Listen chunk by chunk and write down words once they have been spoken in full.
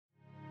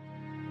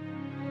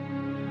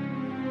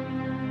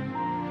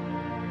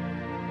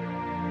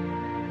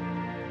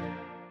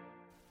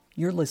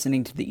You're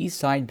listening to the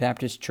Eastside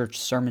Baptist Church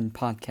Sermon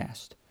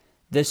Podcast.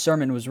 This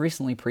sermon was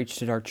recently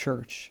preached at our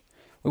church.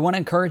 We want to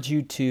encourage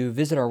you to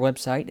visit our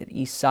website at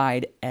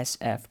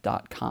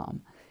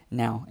eastsidesf.com.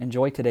 Now,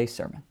 enjoy today's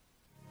sermon.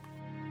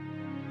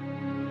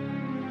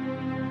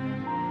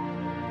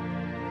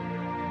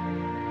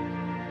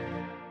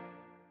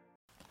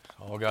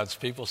 All God's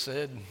people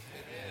said,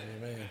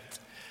 Amen.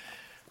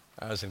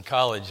 I was in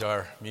college,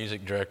 our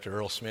music director,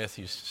 Earl Smith,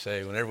 used to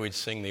say, whenever we'd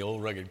sing the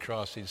Old Rugged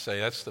Cross, he'd say,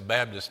 that's the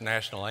Baptist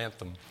national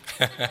anthem.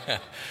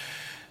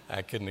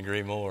 I couldn't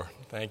agree more.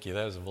 Thank you.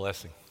 That was a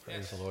blessing.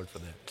 Praise the Lord for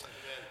that.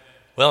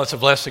 Well, it's a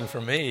blessing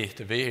for me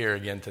to be here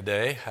again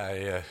today.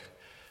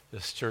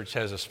 This church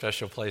has a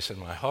special place in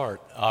my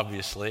heart,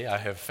 obviously. I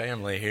have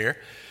family here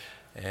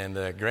and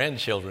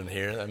grandchildren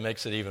here. That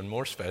makes it even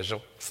more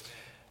special.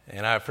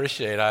 And I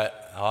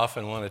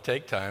often want to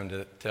take time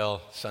to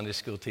tell Sunday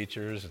school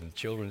teachers and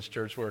children's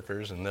church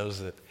workers and those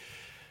that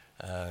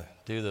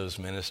do those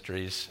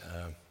ministries,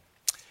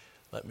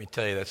 let me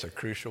tell you, that's a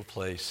crucial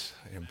place,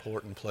 an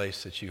important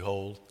place that you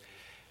hold.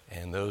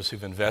 And those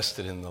who've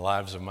invested in the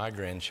lives of my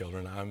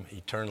grandchildren, I'm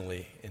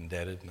eternally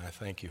indebted, and I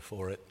thank you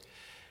for it.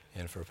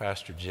 And for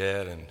Pastor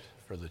Jed and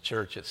for the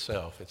church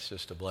itself, it's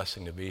just a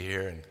blessing to be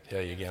here and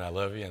tell you again I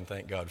love you and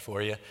thank God for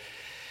you.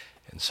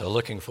 And so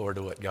looking forward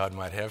to what God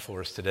might have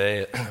for us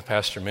today.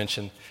 Pastor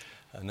mentioned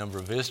a number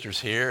of visitors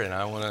here, and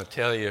I want to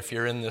tell you, if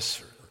you're in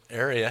this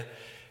area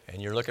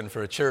and you're looking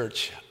for a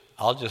church,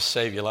 I'll just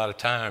save you a lot of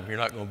time. You're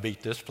not going to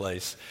beat this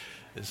place.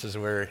 This is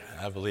where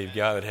I believe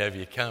God would have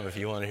you come if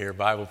you want to hear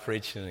Bible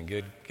preaching and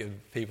good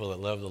people that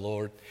love the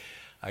Lord.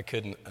 I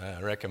couldn't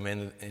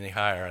recommend it any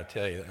higher, I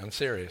tell you. I'm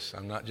serious.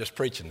 I'm not just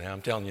preaching now.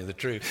 I'm telling you the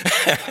truth.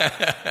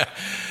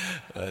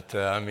 But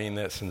I mean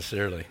that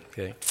sincerely,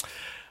 okay?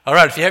 All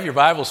right, if you have your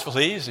Bibles,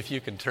 please, if you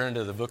can turn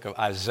to the book of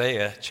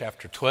Isaiah,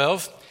 chapter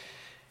 12.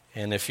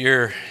 And if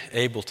you're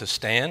able to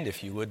stand,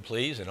 if you would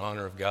please, in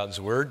honor of God's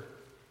Word,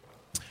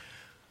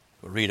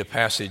 we'll read a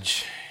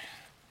passage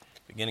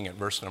beginning at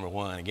verse number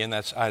 1. Again,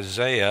 that's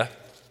Isaiah,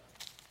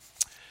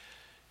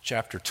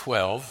 chapter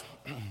 12.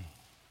 And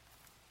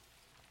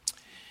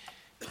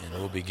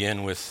we'll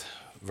begin with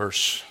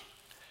verse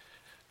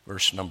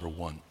number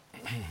 1.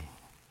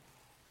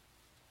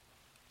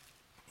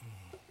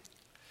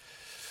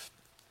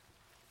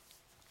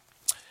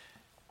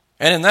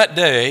 And in that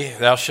day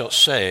thou shalt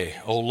say,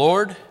 O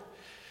Lord,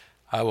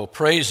 I will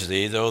praise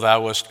thee, though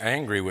thou wast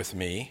angry with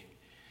me.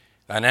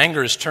 Thine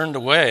anger is turned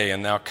away,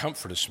 and thou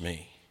comfortest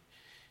me.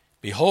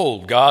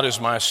 Behold, God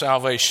is my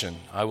salvation.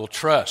 I will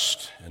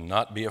trust and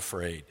not be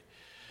afraid.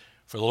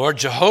 For the Lord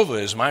Jehovah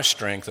is my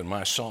strength and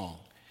my song.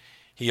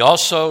 He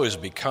also is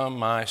become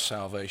my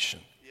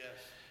salvation. Yes.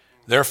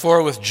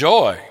 Therefore with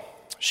joy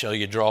shall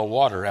ye draw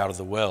water out of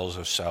the wells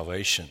of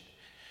salvation.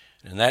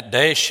 And in that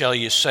day shall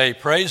ye say,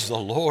 Praise the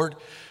Lord.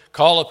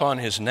 Call upon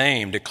his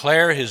name,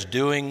 declare his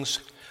doings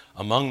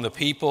among the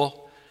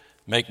people,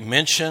 make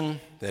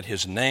mention that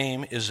his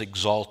name is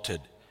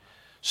exalted.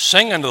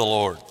 Sing unto the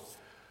Lord,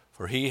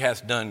 for he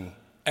hath done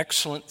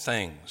excellent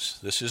things.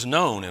 This is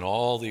known in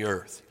all the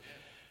earth.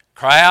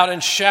 Cry out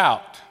and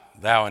shout,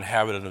 thou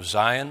inhabitant of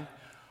Zion,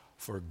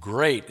 for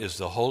great is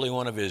the Holy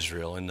One of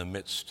Israel in the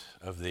midst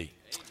of thee.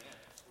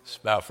 Let's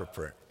bow for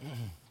prayer.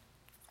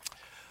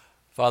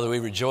 Father, we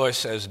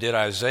rejoice, as did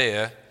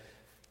Isaiah,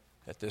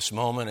 at this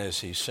moment as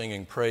he's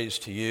singing praise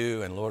to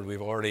you. And Lord,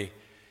 we've already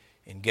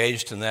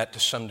engaged in that to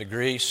some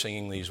degree,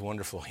 singing these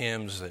wonderful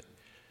hymns that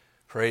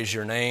praise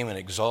your name and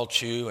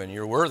exalt you, and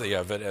you're worthy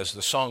of it, as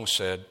the song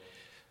said,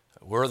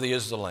 worthy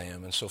is the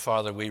Lamb. And so,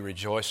 Father, we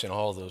rejoice in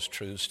all those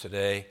truths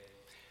today.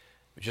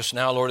 But just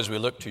now, Lord, as we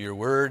look to your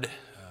word,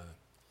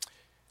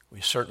 we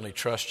certainly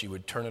trust you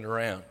would turn it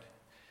around.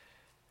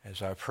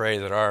 As I pray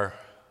that our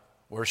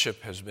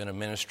worship has been a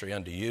ministry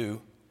unto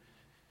you,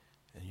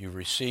 and you've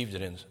received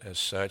it as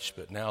such,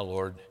 but now,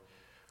 Lord,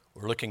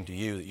 we're looking to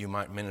you that you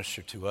might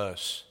minister to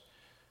us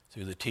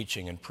through the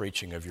teaching and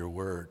preaching of your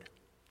word.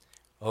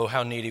 Oh,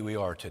 how needy we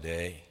are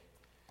today.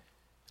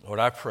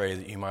 Lord, I pray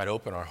that you might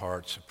open our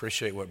hearts.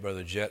 Appreciate what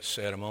Brother Jet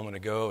said a moment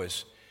ago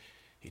as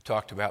he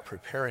talked about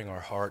preparing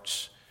our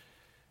hearts.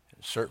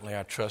 And certainly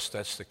I trust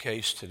that's the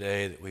case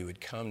today, that we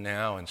would come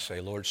now and say,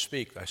 Lord,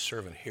 speak, thy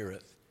servant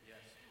heareth. Yes.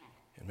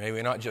 And may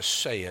we not just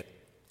say it,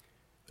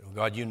 but oh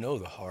God, you know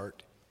the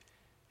heart.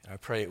 And I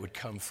pray it would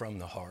come from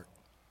the heart.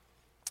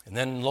 And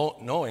then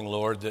knowing,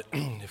 Lord, that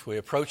if we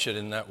approach it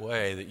in that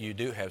way, that you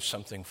do have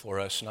something for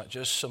us, not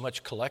just so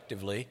much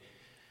collectively,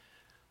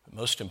 but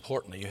most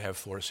importantly, you have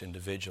for us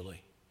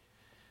individually.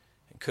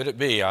 And could it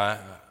be,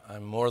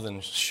 I'm more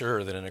than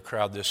sure that in a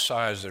crowd this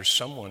size, there's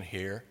someone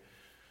here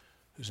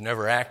who's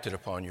never acted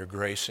upon your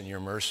grace and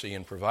your mercy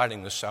in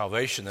providing the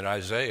salvation that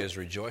Isaiah is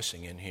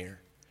rejoicing in here.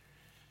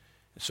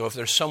 And so if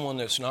there's someone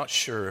that's not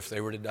sure if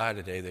they were to die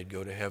today, they'd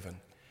go to heaven,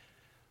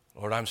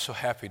 Lord, I'm so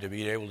happy to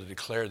be able to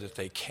declare that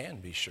they can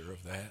be sure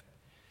of that.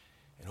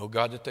 And, oh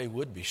God, that they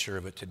would be sure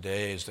of it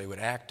today as they would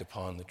act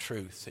upon the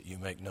truth that you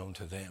make known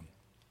to them.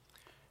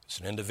 It's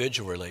an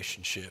individual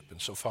relationship.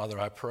 And so, Father,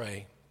 I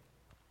pray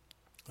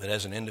that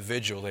as an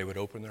individual they would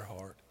open their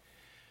heart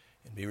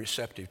and be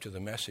receptive to the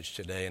message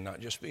today and not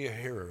just be a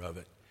hearer of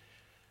it,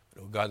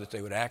 but, oh God, that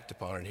they would act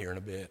upon it here in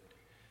a bit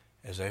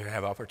as they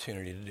have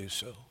opportunity to do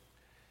so.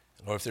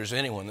 And Lord, if there's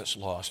anyone that's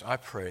lost, I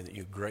pray that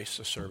you grace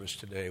the service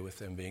today with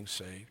them being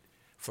saved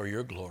for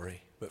your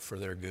glory, but for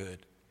their good.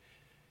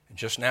 And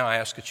just now I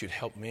ask that you'd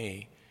help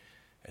me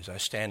as I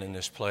stand in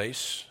this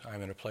place.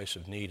 I'm in a place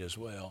of need as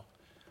well.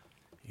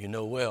 You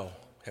know well,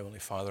 Heavenly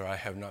Father, I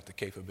have not the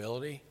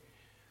capability.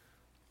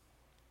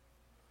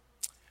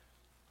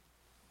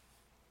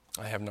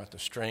 I have not the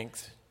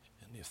strength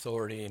and the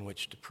authority in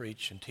which to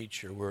preach and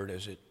teach your word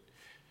as it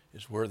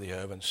is worthy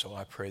of. And so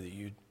I pray that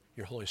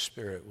your Holy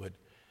Spirit would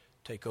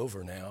take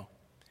over now.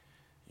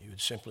 You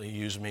would simply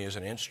use me as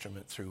an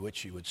instrument through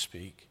which you would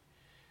speak.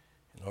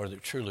 In order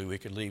that truly we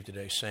could leave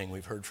today saying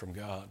we've heard from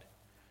God.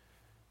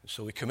 And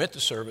so we commit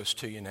the service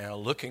to you now,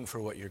 looking for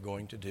what you're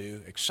going to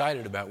do,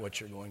 excited about what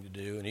you're going to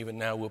do, and even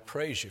now we'll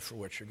praise you for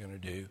what you're going to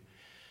do.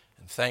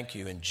 And thank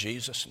you in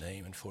Jesus'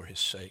 name and for his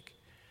sake.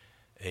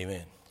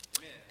 Amen.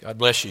 God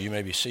bless you. You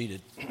may be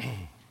seated.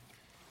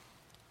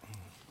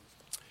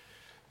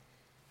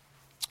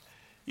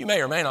 You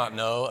may or may not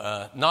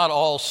know, not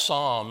all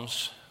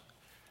Psalms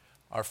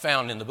are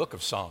found in the book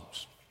of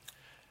Psalms.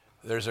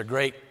 There's a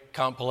great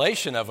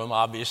compilation of them,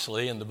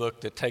 obviously, in the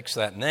book that takes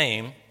that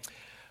name.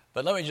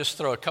 But let me just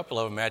throw a couple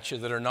of them at you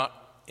that are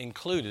not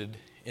included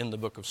in the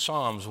book of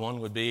Psalms. One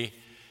would be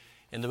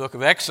in the book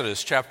of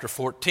Exodus, chapter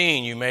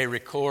 14. You may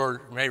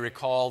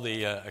recall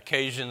the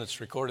occasion that's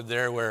recorded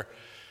there where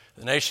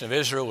the nation of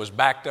Israel was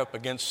backed up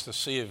against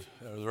the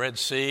Red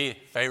Sea.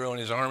 Pharaoh and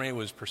his army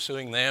was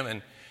pursuing them, and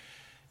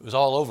it was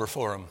all over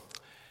for them.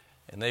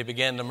 And they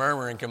began to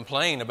murmur and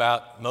complain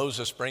about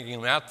Moses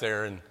bringing them out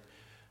there. And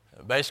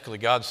basically,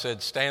 God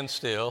said, stand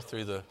still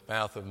through the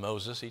mouth of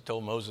Moses. He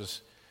told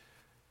Moses,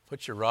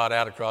 put your rod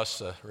out across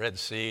the Red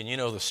Sea. And you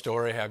know the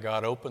story, how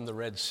God opened the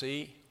Red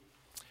Sea,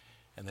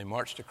 and they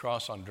marched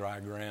across on dry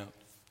ground.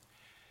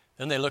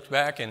 Then they looked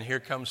back, and here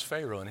comes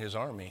Pharaoh and his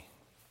army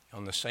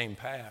on the same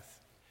path.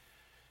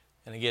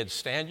 And again,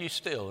 stand you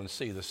still and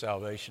see the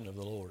salvation of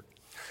the Lord.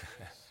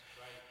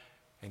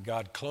 And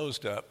God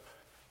closed up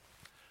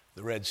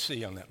the Red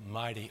Sea on that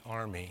mighty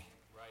army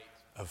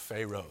of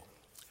Pharaoh.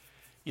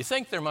 You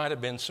think there might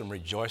have been some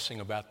rejoicing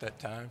about that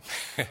time?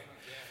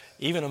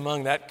 Even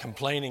among that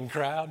complaining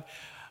crowd?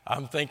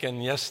 I'm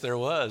thinking, yes, there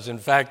was. In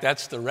fact,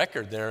 that's the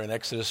record there in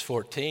Exodus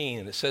 14.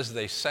 And it says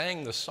they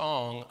sang the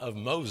song of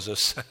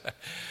Moses.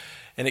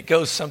 And it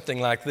goes something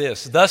like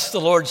this. Thus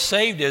the Lord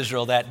saved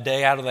Israel that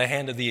day out of the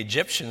hand of the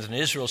Egyptians. And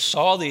Israel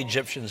saw the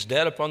Egyptians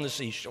dead upon the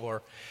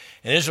seashore.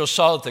 And Israel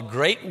saw that the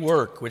great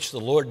work which the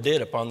Lord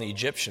did upon the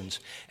Egyptians.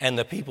 And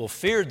the people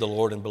feared the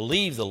Lord and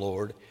believed the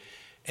Lord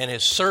and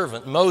his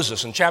servant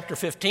Moses. And chapter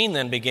 15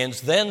 then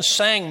begins, Then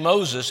sang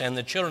Moses and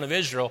the children of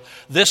Israel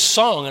this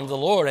song unto the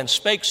Lord, and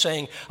spake,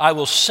 saying, I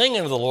will sing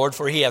unto the Lord,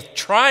 for he hath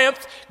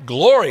triumphed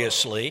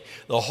gloriously.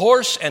 The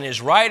horse and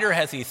his rider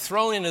hath he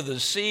thrown into the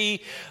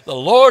sea. The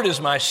Lord is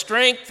my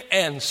strength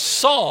and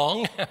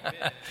song,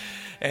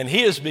 and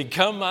he has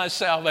become my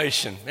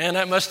salvation. Man,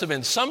 that must have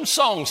been some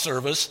song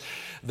service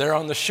there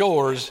on the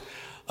shores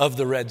of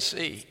the Red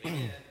Sea.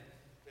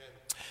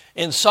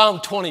 In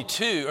Psalm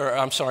 22,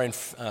 in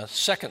 2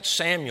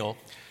 Samuel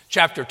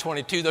chapter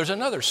 22, there's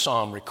another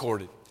psalm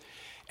recorded.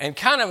 And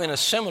kind of in a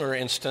similar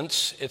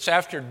instance, it's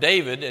after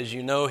David. As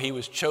you know, he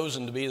was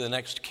chosen to be the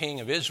next king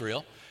of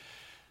Israel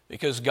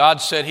because God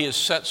said he has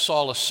set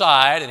Saul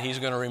aside and he's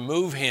going to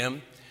remove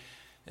him,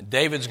 and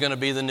David's going to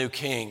be the new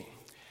king.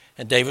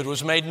 And David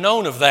was made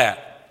known of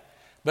that.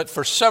 But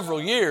for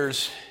several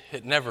years,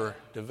 it never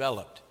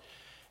developed.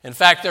 In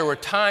fact, there were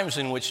times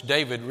in which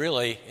David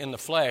really, in the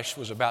flesh,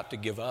 was about to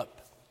give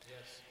up. Yes.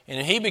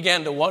 And he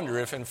began to wonder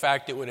if, in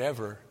fact, it would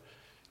ever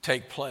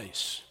take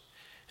place.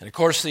 And, of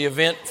course, the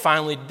event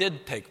finally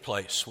did take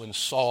place when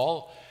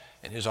Saul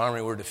and his army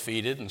were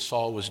defeated and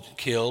Saul was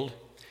killed.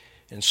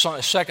 In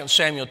 2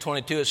 Samuel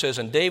 22, it says,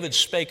 And David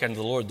spake unto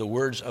the Lord the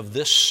words of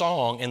this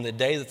song in the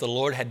day that the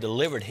Lord had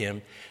delivered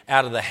him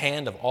out of the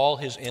hand of all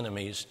his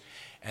enemies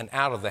and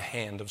out of the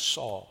hand of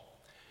Saul.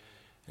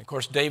 And of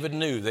course, David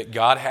knew that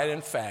God had,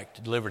 in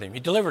fact, delivered him. He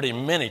delivered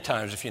him many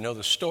times, if you know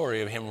the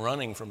story of him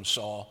running from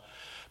Saul.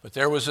 But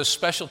there was a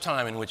special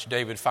time in which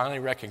David finally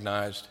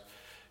recognized,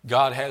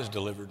 God has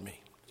delivered me.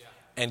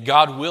 And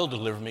God will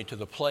deliver me to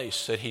the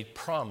place that he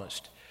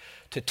promised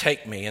to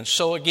take me. And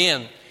so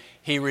again,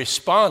 he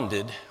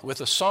responded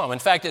with a psalm. In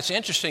fact, it's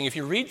interesting. If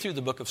you read through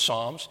the book of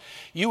Psalms,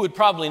 you would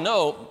probably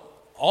know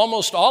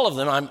almost all of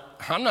them.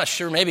 I'm not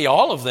sure, maybe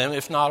all of them,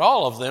 if not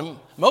all of them,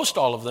 most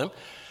all of them,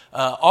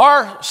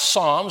 are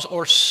psalms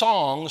or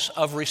songs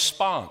of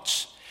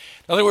response.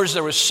 In other words,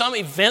 there was some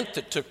event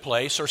that took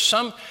place or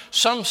some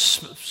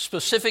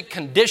specific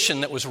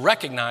condition that was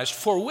recognized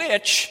for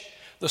which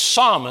the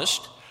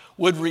psalmist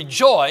would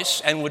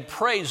rejoice and would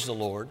praise the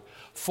Lord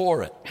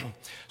for it.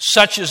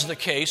 Such is the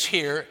case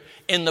here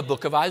in the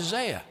book of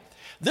Isaiah.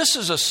 This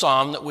is a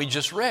psalm that we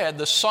just read,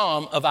 the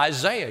Psalm of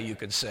Isaiah, you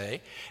could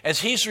say, as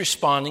he's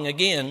responding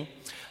again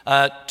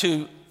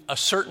to a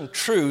certain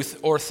truth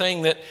or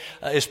thing that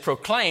is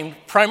proclaimed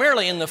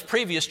primarily in the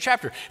previous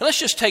chapter. And let's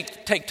just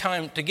take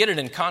time to get it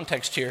in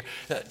context here.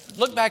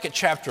 Look back at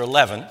chapter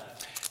 11.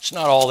 It's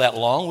not all that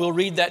long. We'll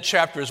read that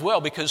chapter as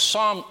well because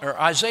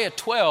Isaiah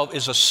 12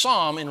 is a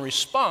psalm in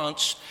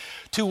response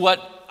to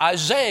what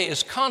Isaiah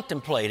is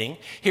contemplating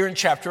here in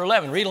chapter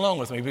 11. Read along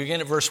with me. We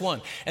begin at verse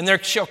 1. And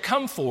there shall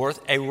come forth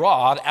a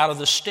rod out of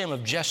the stem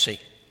of Jesse,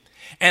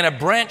 and a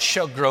branch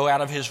shall grow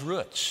out of his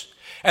roots.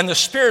 And the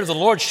Spirit of the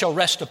Lord shall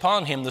rest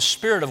upon him, the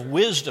Spirit of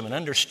wisdom and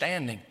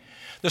understanding,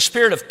 the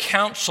Spirit of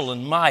counsel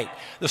and might,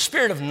 the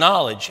Spirit of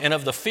knowledge and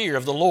of the fear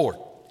of the Lord.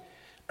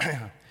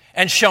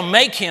 And shall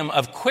make him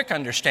of quick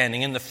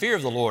understanding in the fear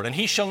of the Lord. And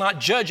he shall not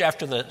judge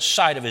after the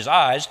sight of his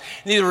eyes,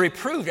 neither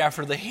reprove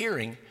after the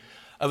hearing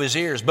of his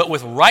ears. But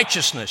with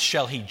righteousness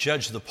shall he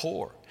judge the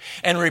poor,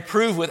 and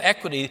reprove with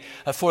equity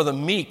for the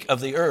meek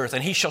of the earth.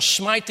 And he shall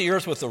smite the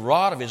earth with the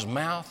rod of his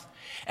mouth,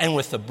 and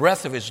with the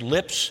breath of his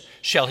lips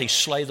shall he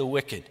slay the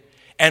wicked.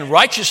 And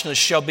righteousness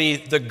shall be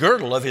the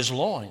girdle of his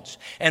loins,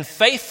 and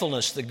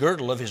faithfulness the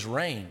girdle of his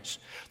reins.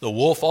 The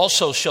wolf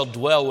also shall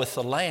dwell with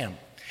the lamb,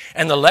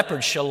 and the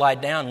leopard shall lie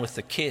down with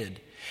the kid,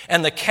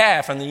 and the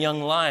calf and the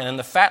young lion and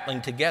the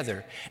fatling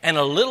together, and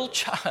a little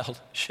child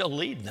shall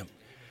lead them.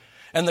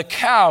 And the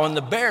cow and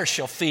the bear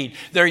shall feed.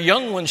 Their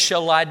young ones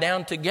shall lie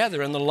down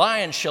together, and the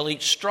lion shall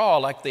eat straw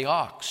like the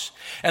ox.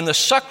 And the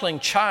suckling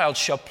child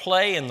shall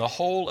play in the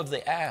hole of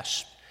the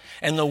asp,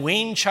 and the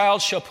weaned child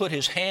shall put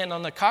his hand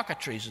on the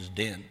cockatrice's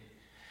den.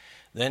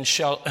 Then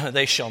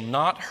they shall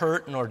not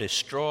hurt nor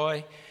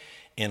destroy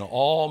in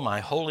all my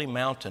holy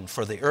mountain,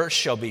 for the earth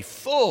shall be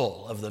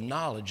full of the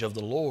knowledge of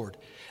the Lord,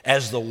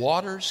 as the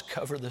waters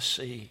cover the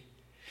sea.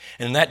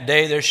 In that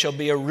day there shall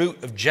be a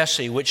root of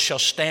Jesse, which shall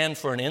stand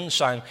for an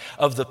ensign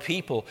of the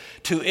people.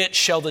 To it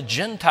shall the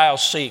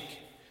Gentiles seek.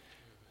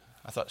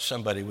 I thought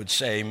somebody would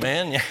say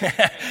amen.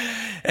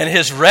 And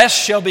his rest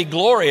shall be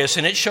glorious,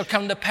 and it shall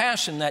come to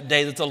pass in that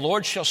day that the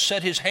Lord shall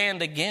set his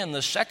hand again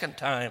the second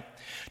time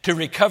to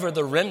recover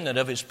the remnant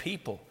of his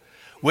people,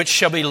 which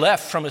shall be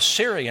left from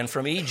Assyria and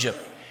from Egypt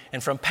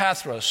and from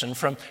Pathros and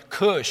from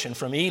Cush and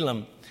from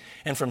Elam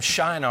and from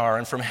Shinar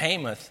and from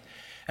Hamath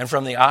and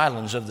from the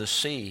islands of the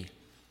sea.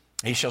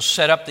 He shall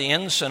set up the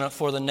ensign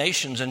for the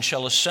nations, and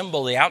shall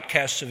assemble the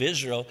outcasts of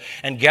Israel,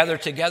 and gather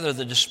together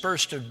the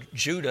dispersed of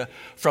Judah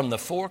from the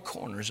four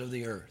corners of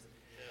the earth.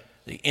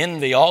 The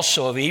envy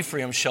also of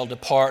Ephraim shall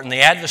depart, and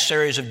the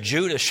adversaries of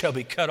Judah shall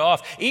be cut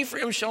off.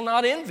 Ephraim shall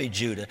not envy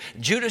Judah.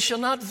 Judah shall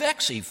not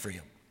vex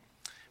Ephraim.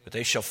 But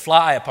they shall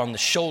fly upon the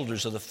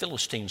shoulders of the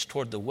Philistines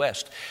toward the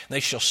west. They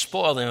shall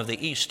spoil them of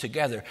the east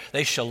together.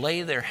 They shall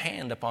lay their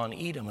hand upon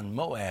Edom and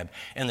Moab,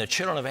 and the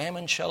children of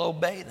Ammon shall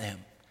obey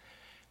them.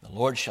 The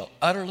Lord shall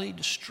utterly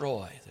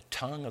destroy the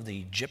tongue of the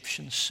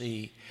Egyptian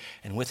sea,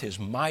 and with his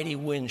mighty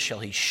wind shall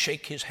he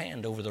shake his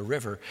hand over the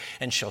river,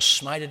 and shall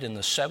smite it in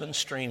the seven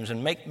streams,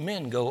 and make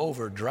men go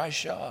over dry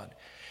shod.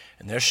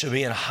 And there shall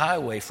be an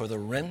highway for the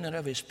remnant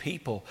of his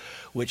people,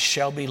 which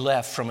shall be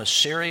left from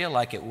Assyria,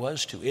 like it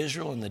was to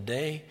Israel in the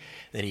day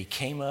that he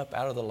came up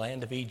out of the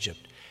land of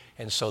Egypt.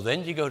 And so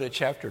then you go to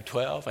chapter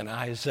 12, and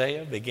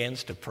Isaiah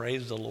begins to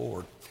praise the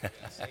Lord.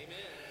 Amen.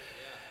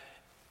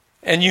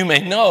 And you may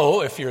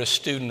know, if you're a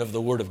student of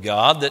the Word of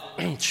God, that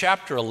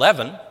chapter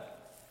 11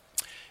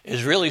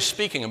 is really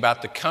speaking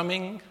about the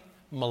coming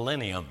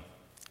millennium.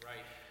 Right.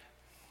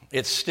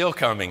 It's still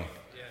coming.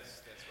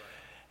 Yes, that's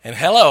right. And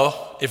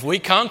hello, if we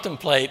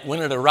contemplate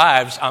when it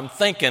arrives, I'm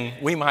thinking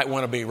we might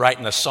want to be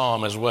writing a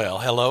psalm as well.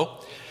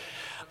 Hello?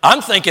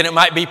 I'm thinking it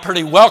might be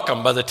pretty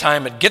welcome by the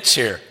time it gets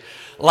here.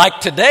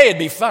 Like today, it'd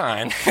be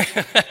fine.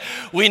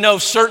 We know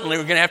certainly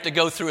we're going to have to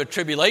go through a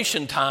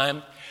tribulation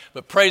time.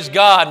 But praise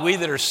God, we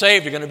that are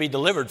saved are going to be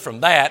delivered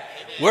from that.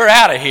 Amen. We're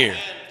out of here.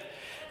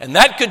 And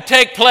that could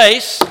take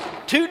place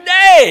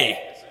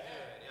today.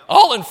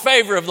 All in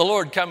favor of the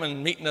Lord coming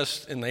and meeting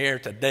us in the air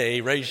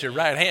today, raise your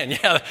right hand.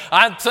 Yeah,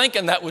 I'm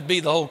thinking that would be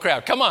the whole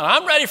crowd. Come on,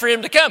 I'm ready for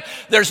him to come.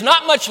 There's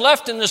not much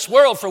left in this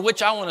world for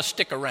which I want to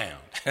stick around.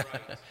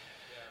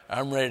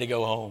 I'm ready to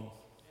go home.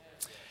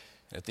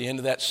 At the end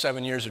of that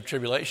 7 years of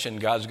tribulation,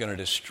 God's going to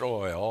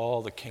destroy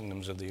all the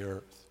kingdoms of the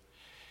earth.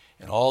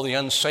 And all the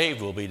unsaved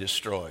will be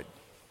destroyed.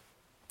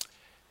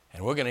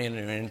 And we're going to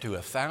enter into a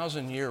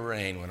 1,000-year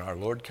reign when our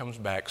Lord comes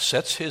back,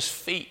 sets his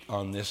feet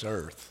on this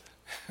earth.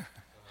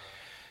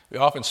 We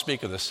often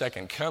speak of the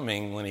second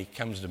coming when he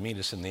comes to meet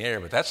us in the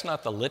air, but that's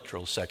not the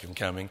literal second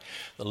coming.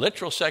 The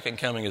literal second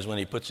coming is when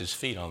he puts his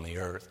feet on the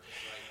earth.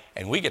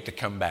 And we get to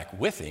come back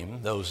with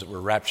him, those that were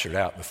raptured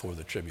out before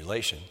the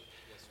tribulation.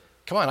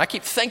 Come on, I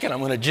keep thinking I'm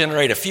going to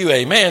generate a few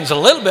amens, a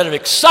little bit of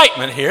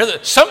excitement here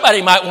that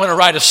somebody might want to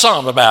write a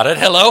psalm about it.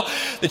 Hello?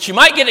 That you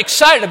might get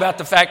excited about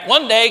the fact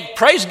one day,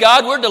 praise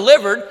God, we're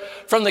delivered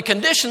from the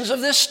conditions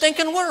of this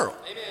stinking world.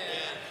 Amen.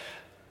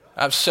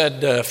 I've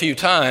said a few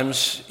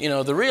times,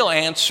 the real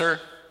answer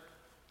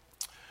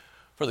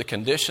for the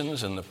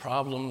conditions and the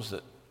problems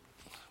that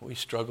we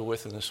struggle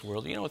with in this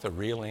world, you know what the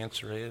real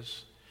answer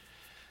is?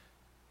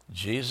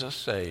 Jesus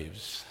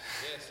saves.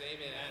 Yes,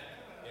 amen.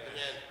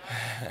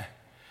 Amen.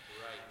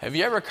 Have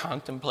you ever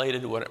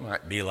contemplated what it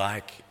might be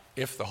like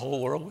if the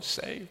whole world was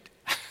saved?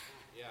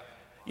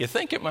 You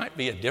think it might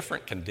be a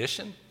different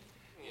condition?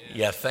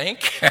 You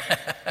think?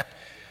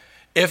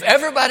 If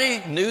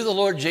everybody knew the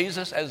Lord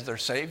Jesus as their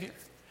Savior?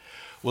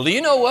 Well, do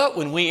you know what?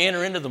 When we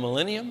enter into the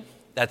millennium,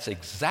 that's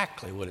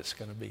exactly what it's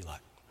going to be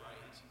like.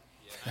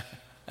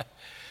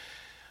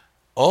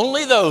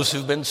 Only those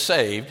who've been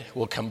saved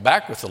will come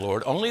back with the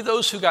Lord. Only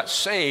those who got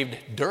saved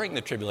during the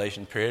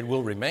tribulation period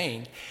will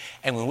remain.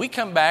 And when we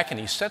come back and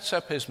he sets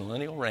up his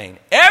millennial reign,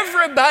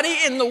 everybody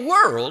in the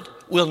world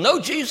will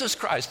know Jesus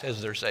Christ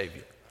as their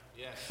Savior.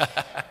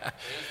 Yes.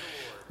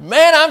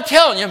 Man, I'm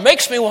telling you, it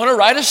makes me want to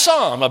write a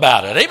psalm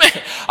about it.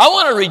 Amen. I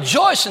want to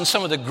rejoice in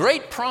some of the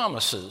great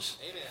promises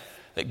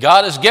that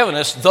God has given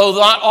us, though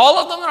not all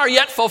of them are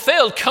yet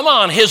fulfilled. Come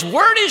on, his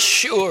word is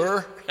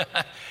sure,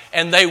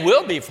 and they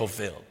will be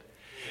fulfilled.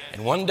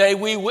 And one day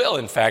we will,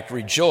 in fact,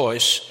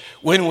 rejoice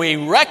when we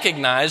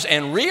recognize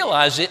and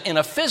realize it in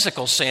a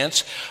physical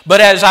sense. But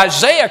as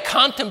Isaiah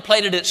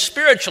contemplated it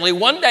spiritually,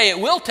 one day it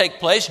will take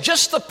place.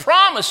 Just the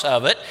promise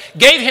of it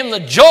gave him the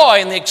joy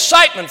and the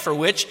excitement for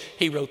which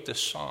he wrote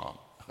this psalm.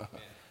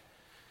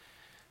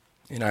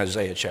 In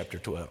Isaiah chapter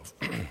 12.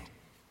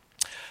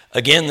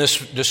 Again,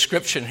 this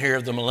description here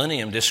of the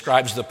millennium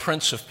describes the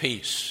Prince of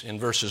Peace in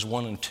verses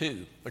 1 and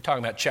 2. We're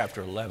talking about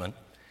chapter 11.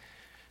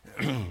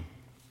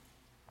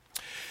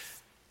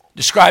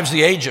 Describes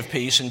the age of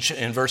peace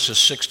in verses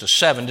 6 to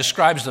 7.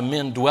 Describes the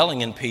men dwelling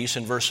in peace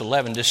in verse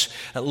 11.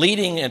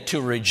 Leading to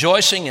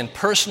rejoicing in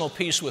personal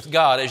peace with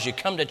God as you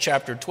come to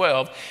chapter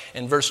 12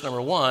 in verse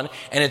number 1.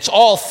 And it's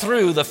all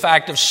through the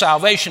fact of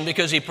salvation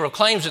because he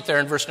proclaims it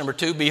there in verse number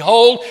 2.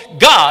 Behold,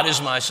 God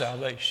is my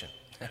salvation.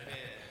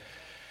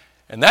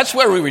 And that's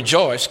where we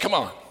rejoice. Come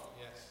on.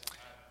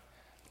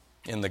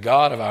 In the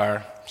God of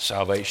our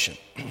salvation.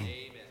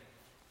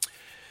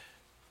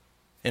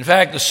 In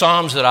fact, the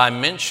Psalms that I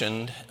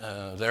mentioned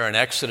there in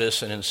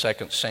Exodus and in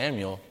 2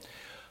 Samuel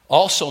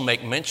also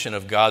make mention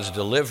of God's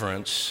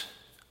deliverance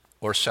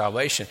or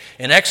salvation.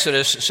 In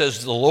Exodus, it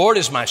says, the Lord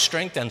is my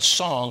strength and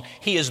song.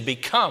 He has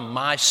become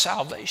my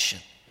salvation.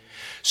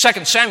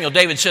 2 Samuel,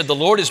 David said, the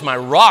Lord is my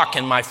rock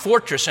and my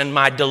fortress and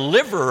my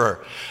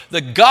deliverer,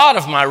 the God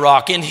of my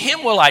rock. In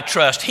him will I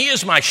trust. He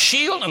is my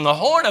shield and the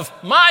horn of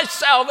my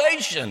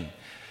salvation.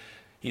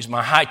 He's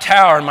my high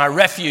tower and my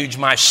refuge,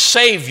 my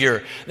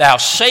Savior. Thou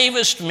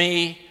savest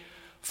me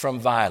from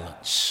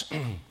violence.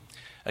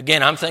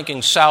 Again, I'm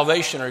thinking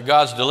salvation or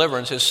God's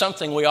deliverance is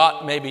something we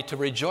ought maybe to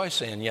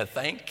rejoice in, you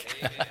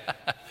think?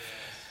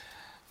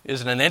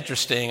 Isn't it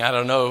interesting? I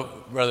don't know,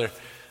 Brother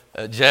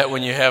Jet,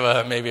 when you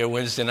have maybe a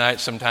Wednesday night,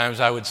 sometimes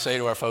I would say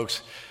to our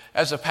folks,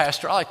 as a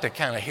pastor, I like to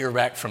kind of hear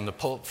back from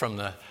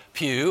the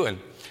pew, and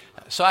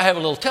so I have a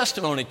little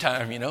testimony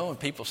time, and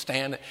people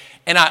stand.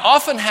 And I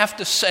often have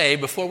to say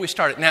before we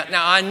start it,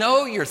 now I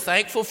know you're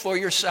thankful for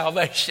your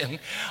salvation.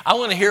 I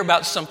want to hear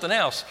about something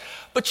else.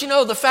 But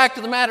the fact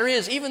of the matter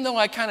is, even though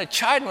I kind of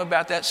chide them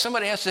about that,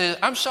 somebody has to say,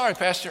 I'm sorry,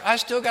 Pastor, I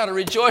still got to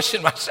rejoice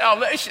in my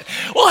salvation.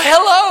 Well,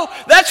 hello,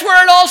 that's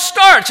where it all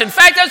starts. In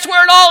fact, that's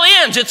where it all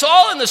ends. It's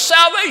all in the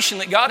salvation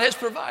that God has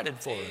provided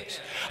for us.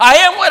 I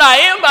am what I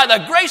am by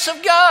the grace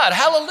of God.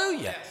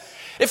 Hallelujah.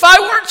 If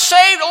I weren't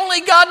saved, only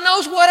God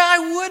knows what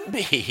I would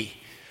be.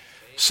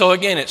 So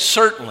again, it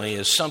certainly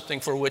is something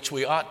for which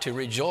we ought to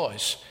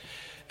rejoice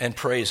and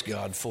praise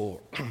God for.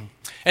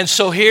 And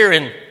so here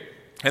in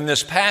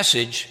this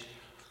passage,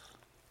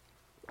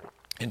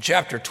 in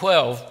chapter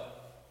 12,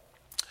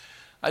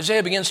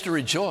 Isaiah begins to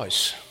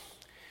rejoice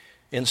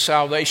in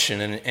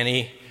salvation, and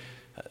he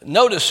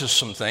notices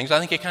some things. I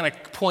think he kind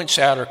of points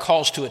out or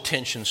calls to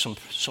attention some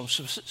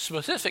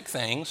specific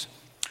things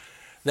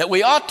that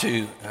we ought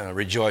to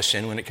rejoice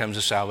in when it comes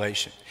to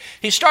salvation.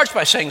 He starts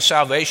by saying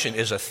salvation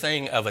is a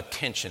thing of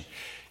attention.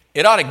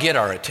 It ought to get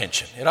our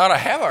attention. It ought to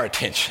have our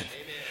attention.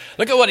 Amen.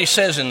 Look at what he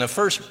says in the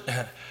first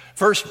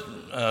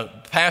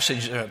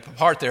passage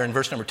part there in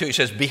verse number 2. He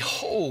says,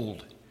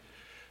 behold.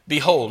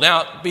 Behold.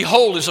 Now,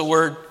 behold is a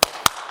word,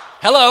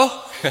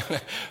 hello.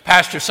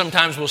 Pastors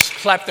sometimes will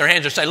clap their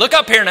hands and say, look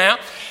up here now.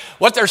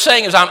 What they're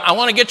saying is, I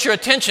want to get your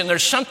attention.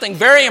 There's something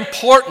very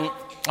important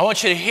I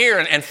want you to hear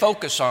and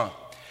focus on.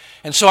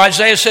 And so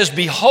Isaiah says,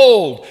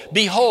 behold,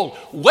 behold,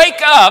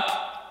 wake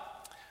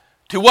up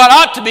to what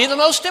ought to be the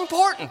most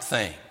important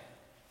thing.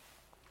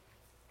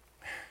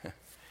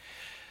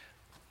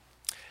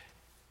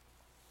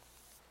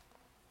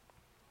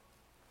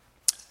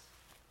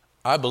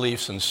 I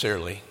believe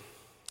sincerely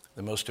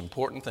the most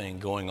important thing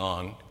going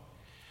on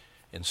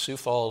in Sioux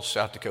Falls,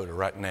 South Dakota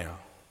right now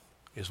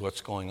is what's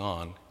going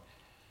on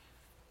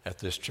at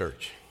this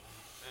church.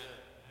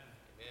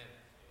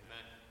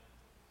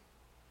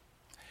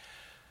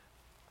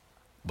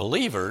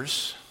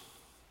 Believers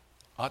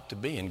ought to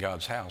be in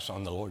God's house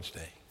on the Lord's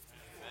day.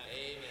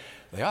 Amen.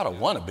 They ought to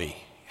want to be.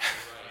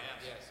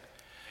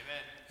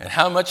 And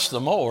how much the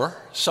more,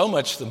 so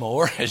much the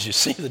more, as you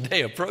see the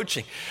day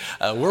approaching.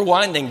 We're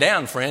winding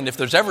down, friend. If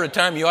there's ever a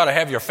time you ought to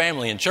have your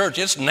family in church,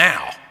 it's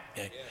now.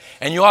 Okay?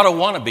 And you ought to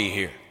want to be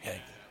here.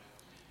 Okay?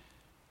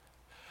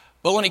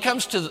 But when it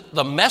comes to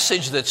the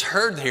message that's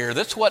heard here,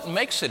 that's what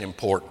makes it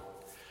important.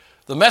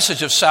 The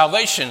message of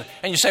salvation.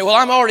 And you say, well,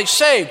 I'm already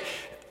saved.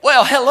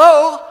 Well,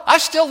 hello, I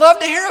still love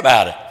to hear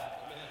about it.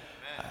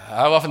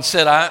 I've often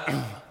said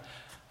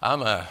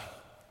I'm a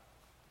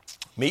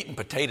meat and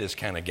potatoes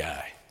kind of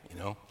guy, you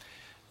know.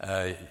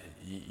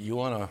 You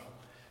want to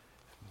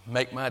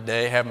make my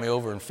day, have me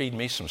over and feed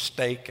me some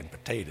steak and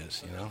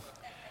potatoes, you know.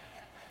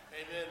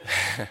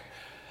 Amen.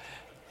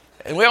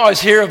 And we always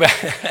hear about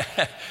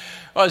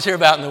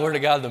in the Word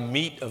of God the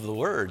meat of the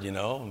Word, you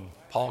know. And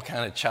Paul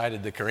kind of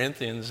chided the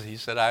Corinthians. He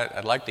said,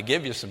 I'd like to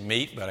give you some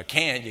meat, but I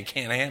can't. You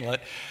can't handle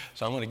it,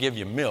 so I'm going to give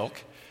you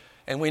milk.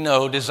 And we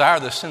know, desire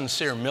the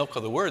sincere milk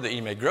of the Word that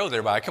you may grow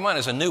thereby. Come on,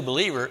 as a new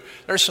believer,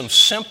 there's some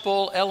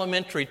simple,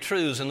 elementary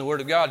truths in the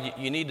Word of God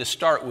you need to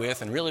start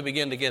with and really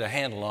begin to get a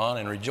handle on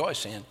and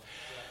rejoice in.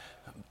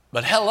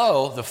 But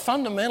hello, the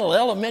fundamental,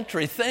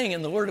 elementary thing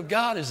in the Word of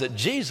God is that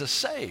Jesus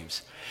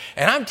saves.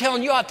 And I'm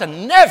telling you, you ought to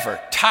never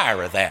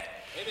tire of that.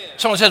 Amen.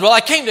 Someone says, well,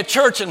 I came to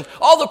church and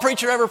all the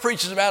preacher ever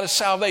preaches about is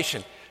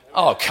salvation.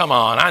 Oh, come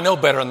on, I know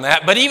better than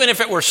that. But even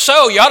if it were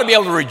so, you ought to be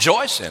able to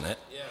rejoice in it.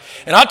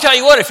 And I'll tell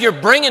you what, if you're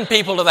bringing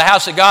people to the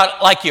house of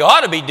God like you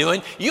ought to be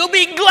doing, you'll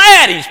be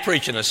glad he's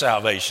preaching a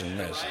salvation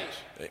message.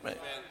 Amen.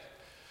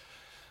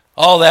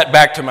 All that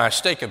back to my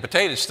steak and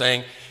potatoes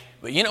thing.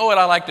 But you know what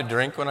I like to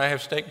drink when I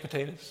have steak and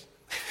potatoes?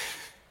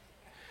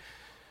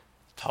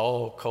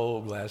 Tall,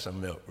 cold glass of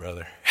milk,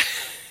 brother.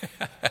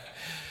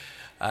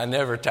 I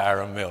never tire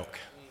of milk.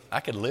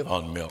 I could live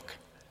on milk.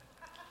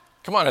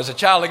 Come on, as a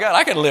child of God,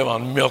 I could live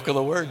on milk of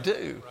the Word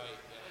too.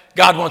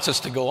 God wants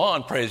us to go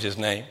on, praise His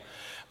name.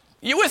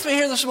 You with me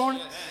here this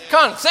morning?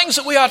 Come on, things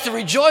that we ought to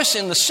rejoice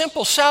in. The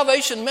simple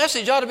salvation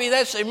message ought to be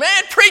that. Say,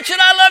 man, preach it,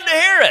 I love to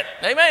hear it.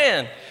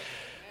 Amen.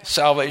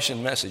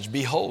 Salvation message.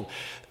 Behold.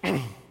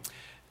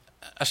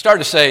 I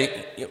started to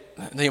say,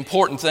 the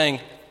important thing,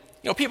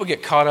 people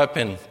get caught up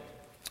in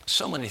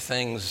so many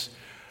things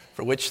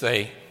for which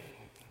they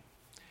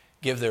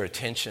give their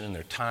attention and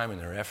their time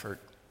and their effort.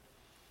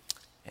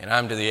 And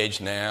I'm to the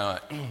age now,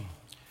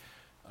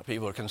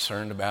 people are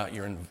concerned about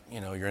your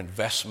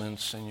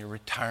investments and your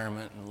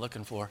retirement and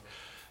looking for.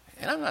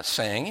 And I'm not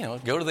saying,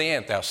 go to the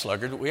ant, thou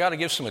sluggard. We ought to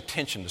give some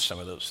attention to some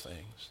of those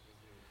things.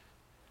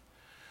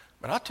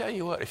 But I'll tell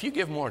you what, if you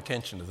give more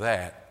attention to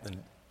that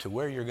than to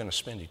where you're going to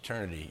spend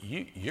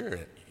eternity,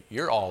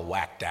 you're all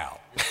whacked out.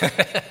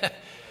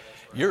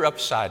 You're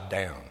upside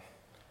down.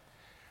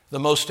 The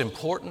most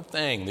important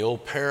thing, the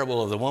old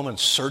parable of the woman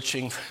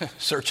searching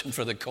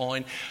for the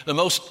coin,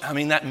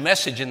 that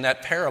message in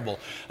that parable,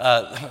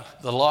 the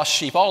lost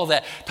sheep, all of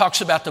that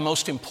talks about the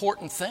most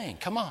important thing.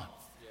 Come on.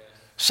 Yes.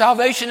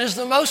 Salvation is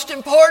the most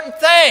important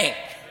thing. Yes.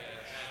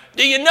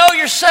 Do you know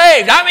you're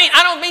saved?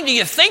 I don't mean do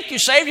you think you're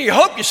saved or you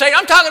hope you're saved.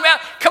 I'm talking about,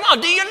 come on,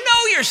 do you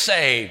know you're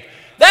saved?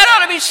 That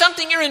ought to be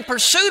something you're in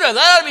pursuit of.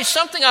 That ought to be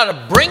something that ought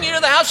to bring you to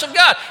the house of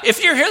God.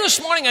 If you're here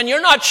this morning and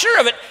you're not sure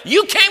of it,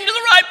 you came to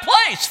the right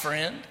place,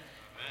 friend.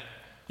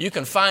 You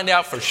can find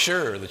out for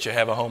sure that you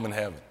have a home in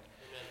heaven.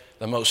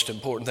 The most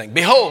important thing.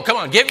 Behold, come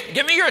on,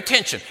 give me your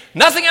attention.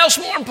 Nothing else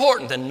more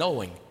important than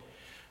knowing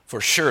for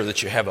sure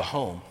that you have a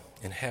home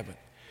in heaven.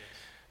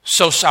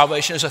 So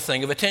salvation is a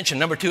thing of attention.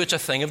 Number two, it's a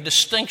thing of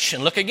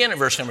distinction. Look again at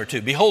verse number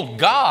 2. Behold,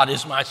 God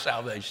is my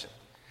salvation.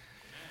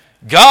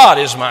 God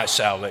is my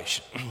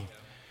salvation.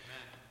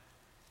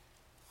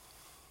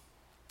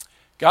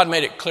 God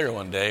made it clear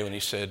one day when He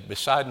said,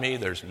 beside me,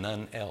 there's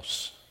none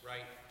else.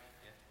 Right.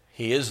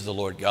 He is the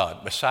Lord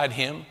God. Beside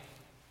Him,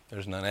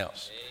 there's none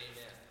else.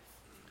 Amen.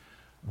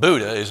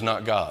 Buddha is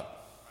not God.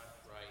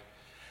 Right.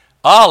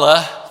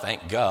 Allah,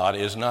 thank God,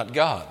 is not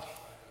God.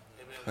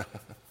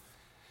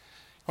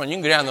 When you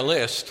can go down the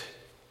list,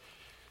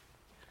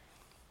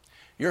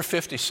 your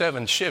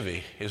 57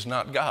 Shivi is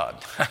not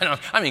God.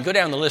 Go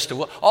down the list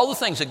of all the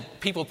things that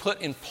people put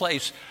in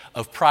place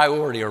of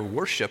priority or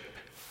worship.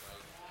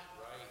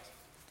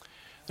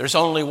 There's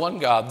only one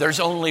God. There's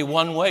only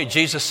one way.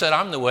 Jesus said,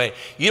 I'm the way.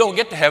 You don't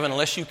get to heaven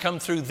unless you come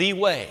through the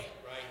way.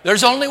 Right.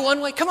 There's only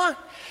one way. Come on.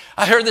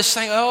 I heard this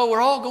thing,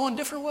 we're all going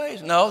different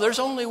ways. No, there's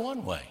only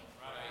one way.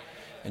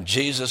 Right. And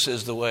Jesus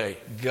is the way.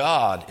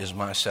 God is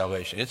my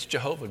salvation. It's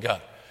Jehovah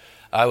God.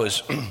 I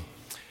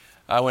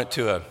went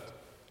to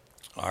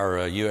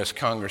our U.S.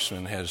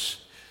 congressman has,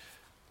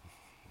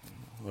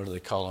 what do they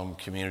call them,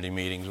 community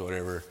meetings,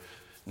 whatever,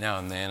 now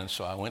and then. And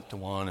so I went to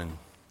one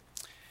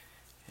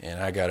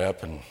and I got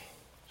up and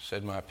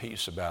said my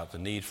piece about the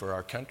need for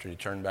our country to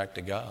turn back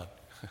to God.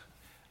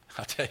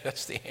 I'll tell you,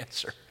 that's the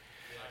answer.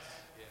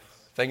 Yes.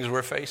 Things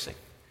we're facing.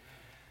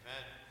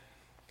 Amen.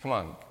 Come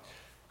on,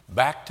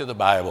 back to the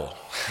Bible.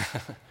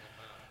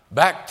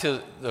 Back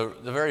to the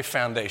very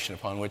foundation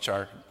upon which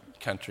our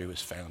country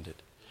was founded.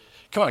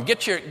 Come on,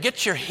 get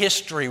your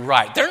history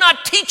right. They're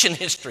not teaching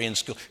history in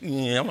school.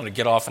 I'm going to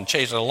get off and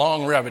chase a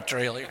long rabbit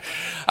trail here.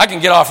 I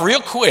can get off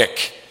real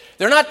quick.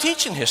 They're not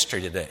teaching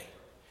history today.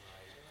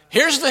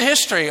 Here's the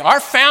history.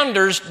 Our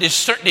founders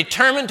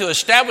determined to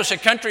establish a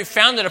country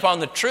founded upon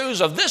the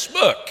truths of this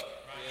book.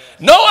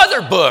 No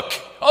other book.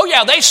 Oh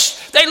yeah,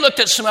 they looked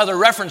at some other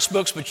reference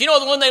books, but you know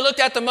the one they looked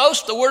at the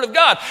most? The Word of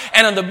God.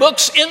 And in the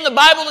books in the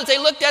Bible that they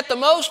looked at the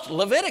most?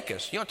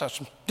 Leviticus. You want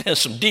to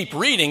some deep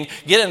reading,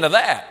 get into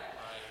that.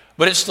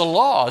 But it's the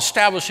law,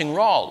 establishing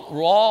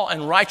law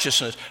and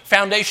righteousness,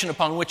 foundation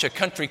upon which a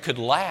country could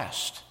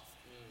last.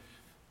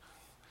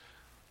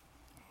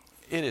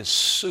 It is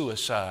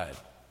suicide.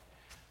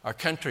 Our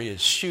country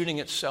is shooting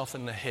itself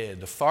in the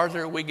head. The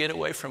farther we get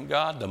away from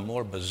God, the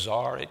more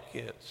bizarre it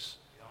gets.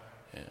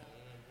 Yeah.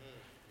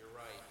 You're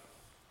right.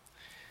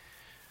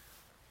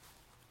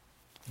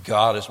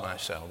 God is my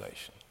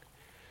salvation.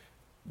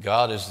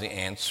 God is the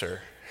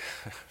answer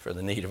for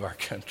the need of our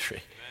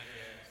country.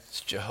 It's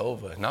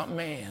Jehovah, not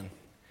man.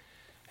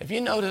 Have you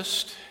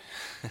noticed?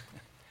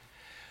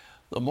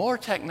 The more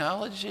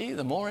technology,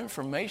 the more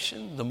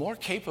information, the more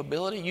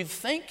capability, you'd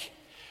think.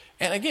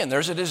 And again,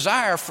 there's a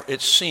desire,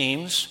 it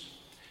seems,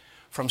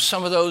 from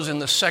some of those in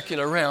the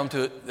secular realm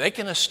they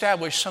can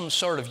establish some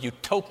sort of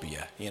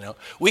utopia, you know.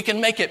 We can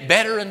make it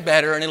better and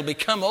better, and it'll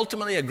become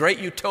ultimately a great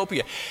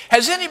utopia.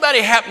 Has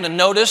anybody happened to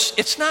notice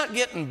it's not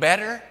getting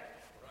better?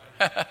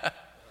 I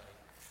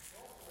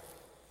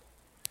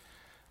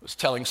was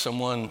telling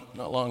someone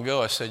not long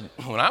ago, I said,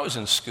 when I was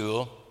in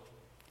school,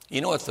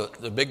 you know what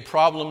the big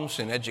problems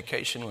in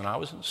education when I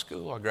was in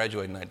school? I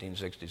graduated in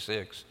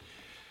 1966.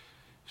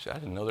 I said, I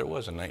didn't know there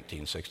was a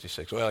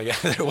 1966. Well, yeah,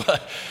 there was.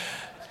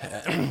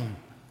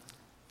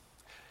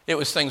 It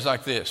was things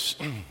like this.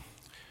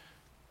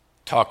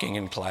 Talking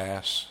in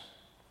class,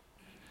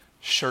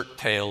 shirt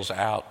tails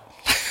out.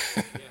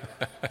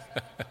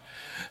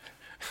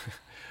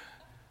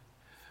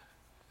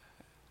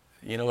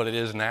 You know what it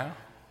is now?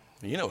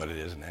 You know what it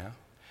is now.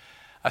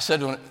 I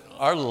said, when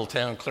our little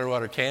town,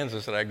 Clearwater,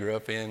 Kansas, that I grew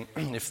up in,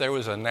 if there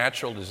was a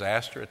natural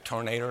disaster, a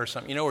tornado or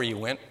something, you know where you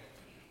went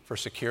for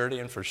security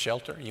and for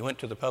shelter? You went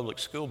to the public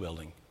school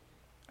building.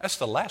 That's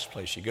the last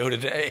place you go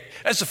today.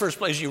 That's the first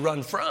place you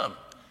run from.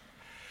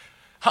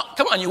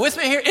 Come on, you with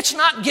me here? It's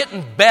not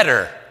getting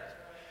better.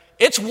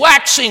 It's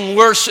waxing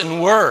worse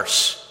and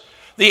worse.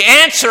 The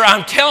answer,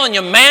 I'm telling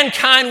you,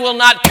 mankind will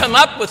not come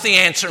up with the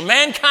answer.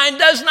 Mankind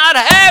does not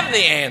have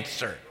the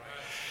answer.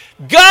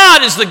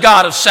 God is the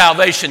God of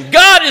salvation.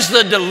 God is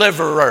the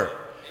deliverer.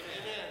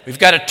 We've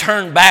got to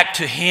turn back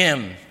to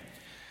Him.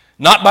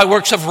 Not by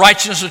works of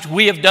righteousness which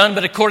we have done,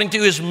 but according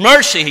to His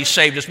mercy He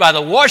saved us by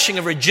the washing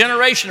of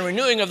regeneration and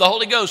renewing of the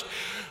Holy Ghost,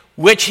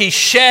 which He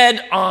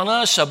shed on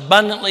us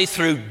abundantly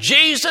through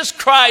Jesus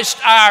Christ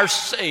our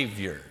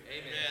Savior.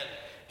 Amen.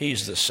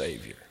 He's the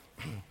Savior.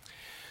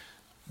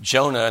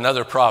 Jonah,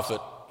 another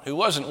prophet, who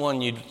wasn't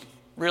one you'd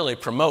really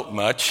promote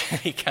much.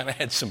 He kind of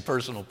had some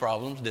personal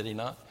problems, did he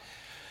not?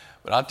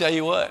 But I'll tell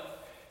you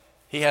what,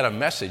 he had a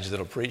message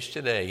that'll preach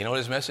today. You know what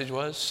his message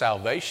was?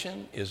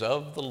 Salvation is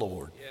of the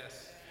Lord.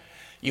 Yes.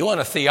 You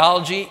want a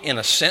theology in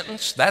a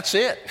sentence? That's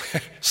it.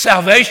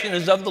 Salvation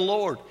is of the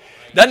Lord.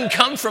 Doesn't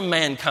come from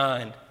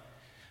mankind.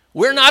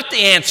 We're not the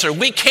answer.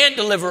 We can't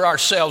deliver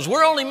ourselves.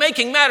 We're only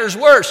making matters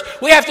worse.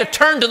 We have to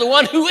turn to the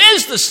one who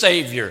is the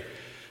Savior,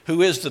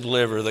 who is the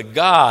deliverer, the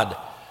God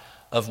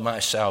of my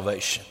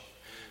salvation.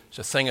 It's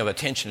a thing of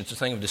attention. It's a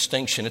thing of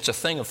distinction. It's a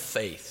thing of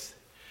faith.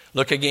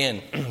 Look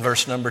again,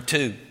 verse number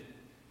 2.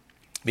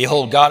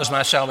 Behold, God is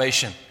my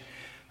salvation.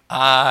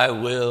 I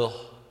will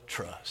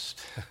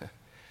trust.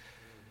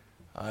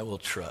 I will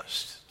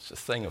trust. It's a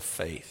thing of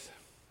faith.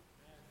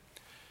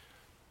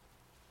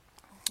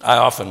 I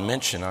often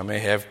mention, I may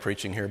have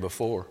preaching here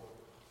before,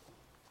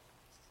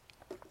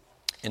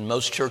 in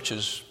most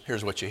churches,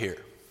 here's what you hear.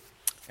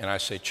 And I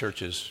say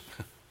churches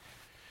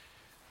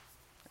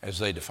as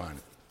they define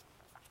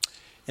it.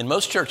 In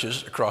most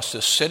churches across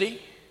this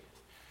city,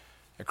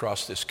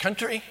 across this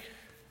country,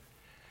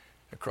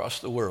 across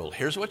the world,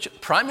 here's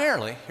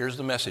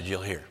the message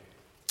you'll hear.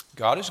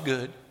 God is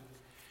good.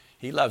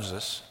 He loves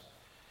us.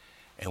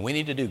 And we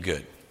need to do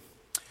good.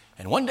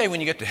 And one day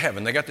when you get to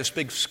heaven, they got this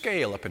big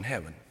scale up in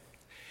heaven.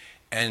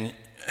 And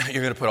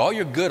you're going to put all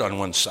your good on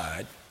one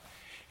side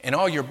and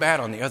all your bad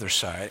on the other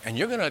side. And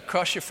you're going to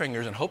cross your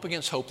fingers and hope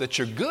against hope that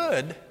your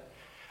good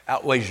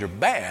outweighs your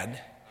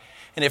bad.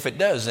 And if it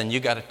does, then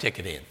you got a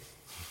ticket in.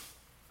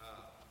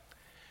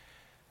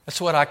 That's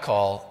what I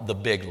call the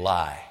big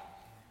lie.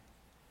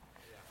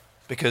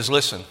 Because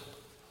listen,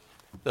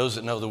 those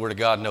that know the Word of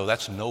God know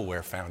that's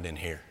nowhere found in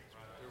here.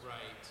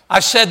 I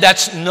said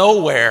that's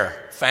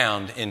nowhere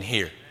found in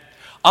here.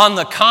 On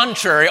the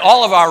contrary,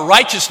 all of our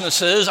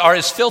righteousnesses are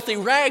as filthy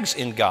rags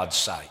in God's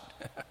sight.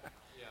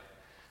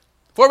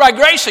 For by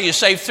grace are you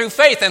saved through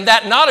faith, and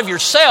that not of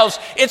yourselves,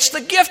 it's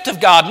the gift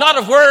of God, not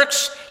of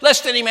works,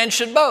 lest any man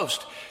should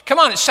boast. Come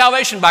on, it's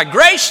salvation by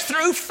grace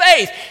through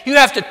faith. You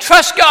have to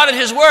trust God and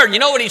His Word. You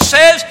know what He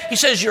says? He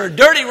says you're a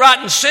dirty,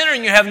 rotten sinner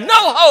and you have no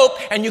hope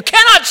and you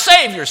cannot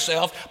save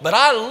yourself, but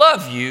I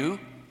love you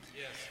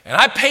and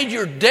I paid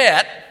your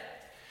debt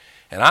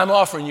and I'm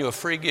offering you a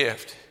free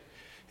gift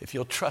if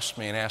you'll trust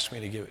me and ask me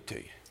to give it to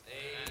you.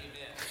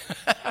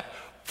 Amen.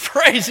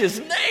 Praise His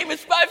name.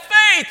 It's by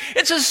faith.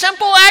 It's a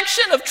simple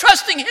action of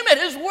trusting Him at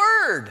His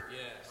Word.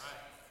 Yes.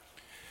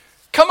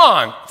 Come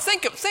on,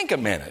 think a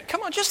minute.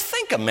 Come on, just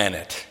think a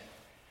minute.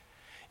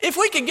 If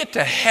we could get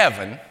to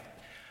heaven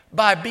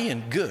by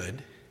being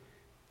good,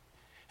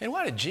 and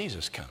why did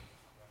Jesus come?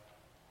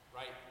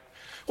 Right.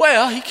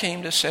 Well, he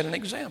came to set an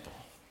example.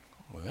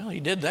 Well, he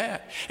did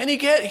that. And he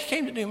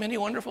came to do many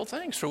wonderful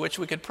things for which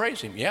we could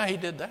praise him. Yeah, he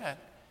did that.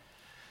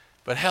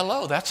 But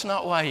hello, that's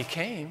not why he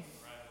came.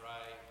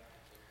 Right.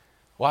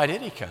 Why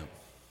did he come?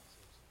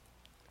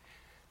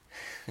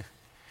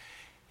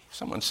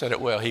 Someone said it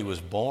well, he was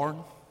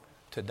born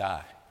to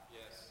die.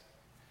 Yes.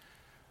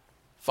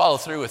 Follow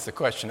through with the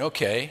question,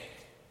 okay,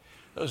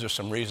 those are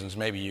some reasons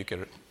maybe you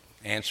could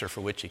answer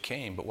for which he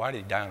came, but why did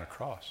he die on a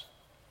cross?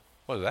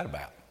 What is that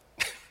about?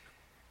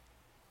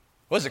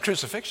 What's the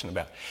crucifixion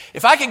about?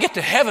 If I could get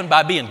to heaven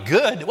by being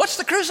good, what's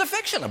the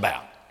crucifixion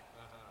about?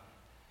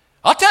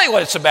 I'll tell you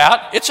what it's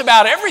about. It's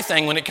about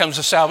everything when it comes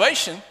to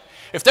salvation.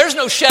 If there's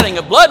no shedding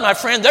of blood, my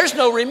friend, there's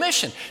no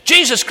remission.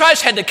 Jesus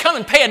Christ had to come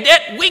and pay a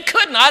debt we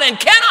could not and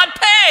cannot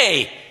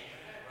pay.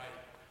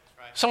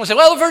 Someone said,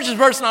 well, the virgin's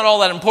birth's not all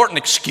that important.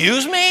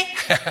 Excuse me?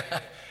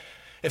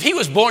 If he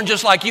was born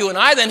just like you and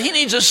I, then he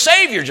needs a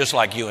Savior just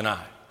like you and I. Yeah,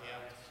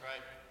 that's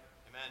right.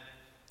 Amen.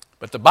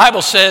 But the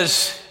Bible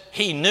says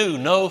he knew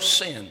no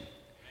sin.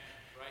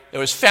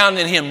 There was found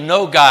in him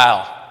no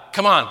guile.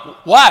 Come on.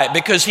 Why?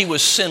 Because he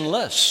was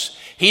sinless.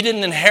 He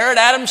didn't inherit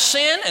Adam's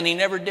sin, and he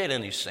never did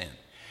any sin.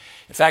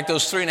 In fact,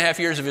 those 3.5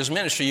 years of his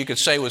ministry, you could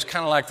say, was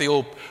kind of like the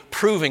old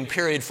proving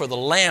period for the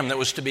lamb that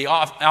was to be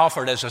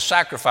offered as a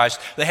sacrifice.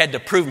 They had to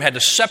prove him, had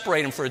to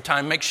separate him for a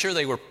time, make sure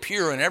they were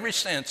pure in every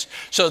sense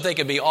so that they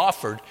could be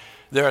offered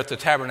there at the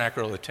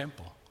tabernacle of the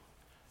temple.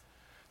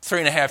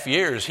 3.5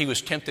 years, he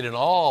was tempted in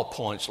all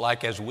points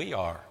like as we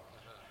are,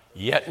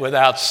 yet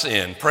without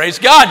sin. Praise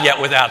God, yet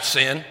without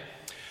sin.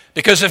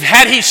 Because if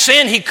had he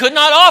sinned, he could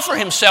not offer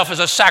himself as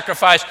a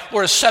sacrifice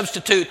or a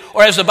substitute,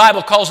 or as the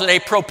Bible calls it, a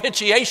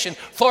propitiation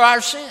for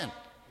our sin. Right.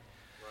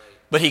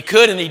 But he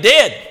could and he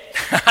did.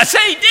 I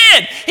say he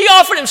did. He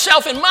offered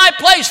himself in my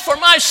place for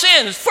my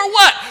sins. For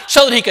what?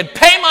 So that he could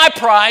pay my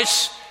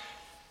price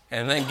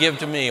and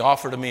then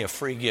offer to me a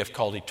free gift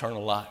called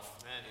eternal life.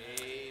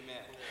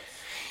 Amen.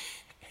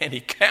 And he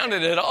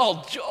counted it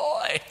all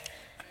joy.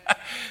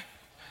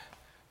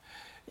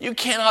 You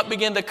cannot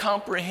begin to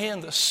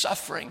comprehend the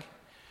suffering,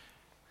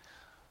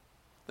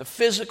 the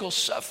physical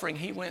suffering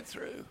he went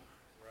through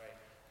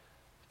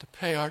to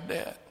pay our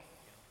debt.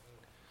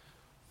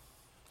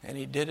 And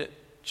he did it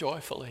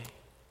joyfully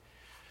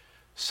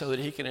so that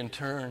he can in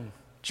turn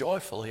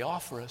joyfully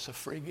offer us a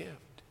free gift.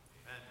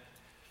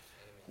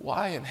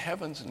 Why in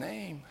heaven's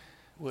name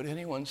would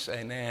anyone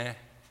say, nah,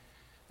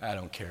 I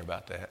don't care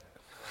about that?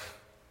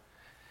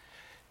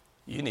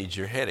 You need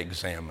your head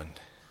examined.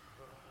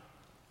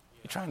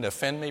 You trying to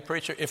offend me,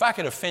 preacher? If I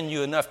could offend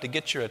you enough to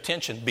get your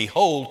attention,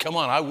 behold, come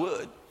on, I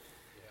would.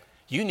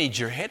 You need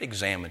your head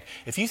examined.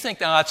 If you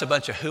think now that's a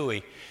bunch of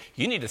hooey,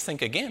 you need to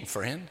think again,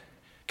 friend.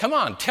 Come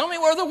on, tell me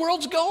where the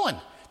world's going.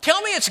 Tell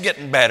me it's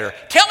getting better.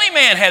 Tell me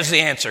man has the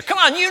answer. Come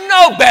on, you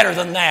know better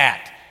than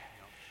that.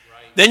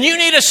 Then you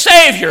need a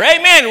Savior.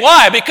 Amen.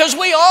 Why? Because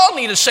we all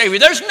need a Savior.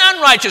 There's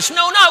none righteous.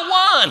 No,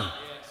 not one.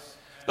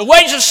 The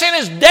wages of sin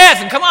is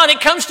death. And come on,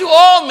 it comes to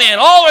all men.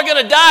 All are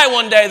going to die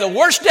one day. The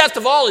worst death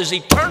of all is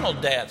eternal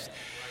death.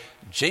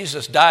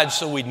 Jesus died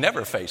so we'd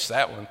never face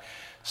that one.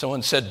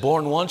 Someone said,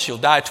 born once, you'll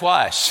die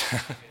twice.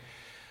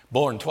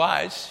 Born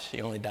twice,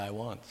 you only die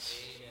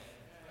once.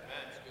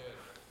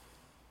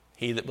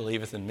 He that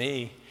believeth in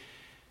me,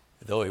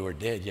 though he were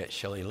dead, yet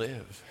shall he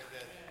live.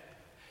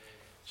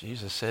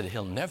 Jesus said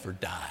he'll never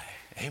die.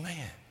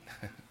 Amen.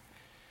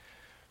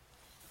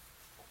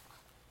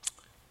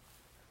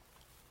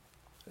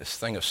 This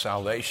thing of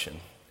salvation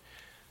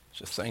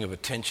is a thing of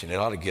attention. It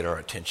ought to get our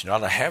attention. It ought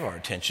to have our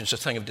attention. It's a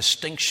thing of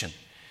distinction.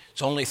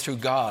 It's only through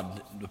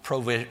God, the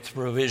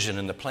provision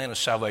and the plan of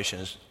salvation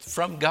is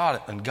from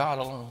God and God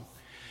alone.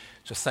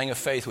 It's a thing of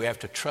faith. We have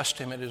to trust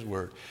him at his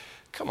word.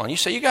 Come on, you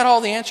say, you got all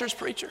the answers,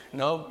 preacher?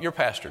 No, your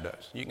pastor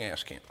does. You can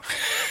ask him.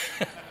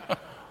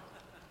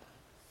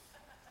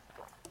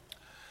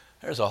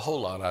 There's a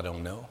whole lot I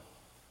don't know.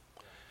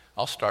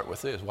 I'll start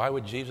with this. Why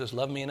would Jesus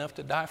love me enough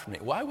to die for me?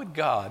 Why would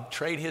God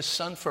trade his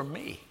son for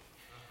me?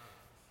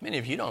 Many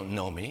of you don't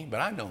know me,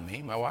 but I know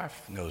me. My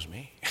wife knows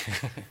me.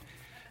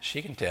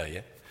 She can tell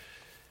you.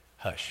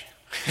 Hush.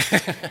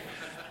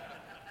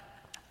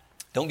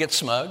 Don't get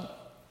smug.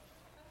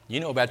 You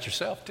know about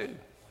yourself too.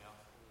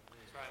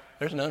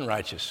 There's none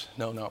righteous.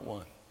 No, not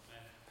one.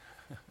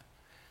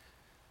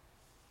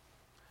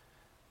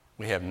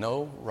 We have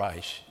no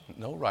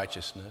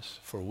righteousness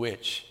for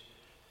which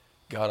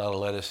God ought to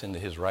let us into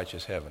his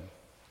righteous heaven.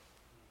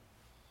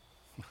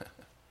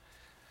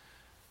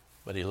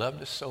 But he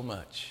loved us so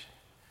much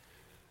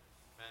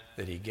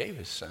that he gave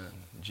his son.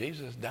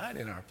 Jesus died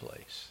in our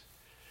place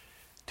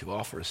to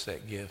offer us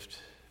that gift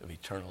of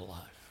eternal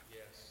life.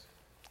 Yes.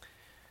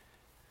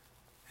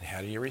 And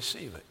how do you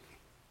receive it?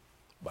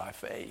 By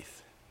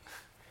faith.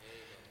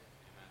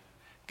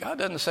 God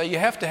doesn't say you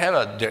have to have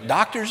a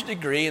doctor's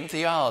degree in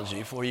theology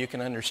before you can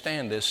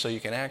understand this so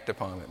you can act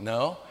upon it.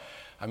 No.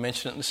 I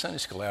mentioned it in the Sunday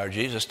school hour.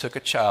 Jesus took a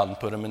child and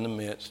put him in the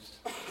midst.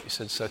 He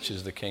said, such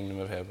is the kingdom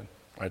of heaven.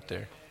 Right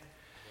there.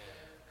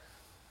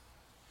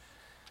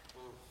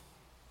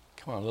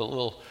 Come on,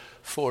 little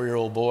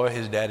 4-year-old boy,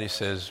 his daddy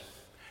says,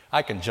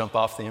 I can jump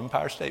off the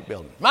Empire State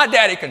Building. My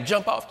daddy can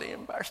jump off the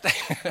Empire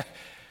State.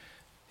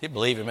 He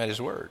believed him at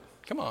his word.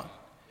 Come on.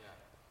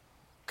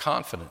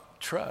 Confident,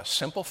 trust,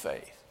 simple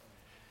faith.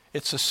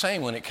 It's the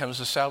same when it comes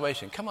to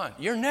salvation. Come on,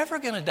 you're never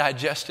going to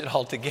digest it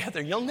all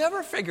together. You'll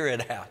never figure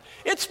it out.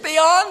 It's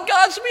beyond,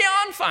 God's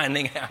beyond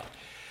finding out.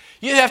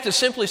 You have to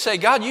simply say,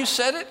 God, you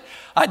said it.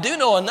 I do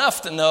know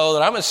enough to know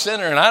that I'm a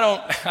sinner and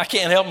I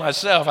can't help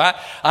myself.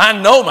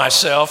 I know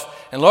myself.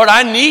 And Lord,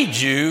 I need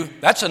you.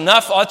 That's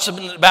enough. That's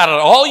about it.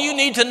 All you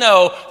need to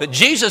know that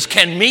Jesus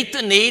can meet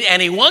the need,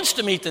 and he wants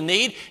to meet the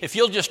need if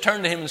you'll just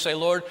turn to him and say,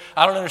 Lord,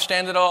 I don't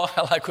understand it all.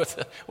 I like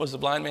what the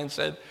blind man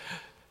said.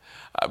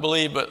 I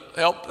believe, but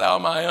help thou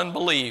my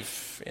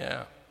unbelief.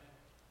 Yeah.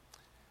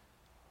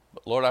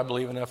 But Lord, I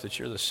believe enough that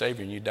you're the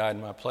Savior and you died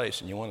in my place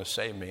and you want to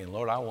save me. And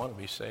Lord, I want to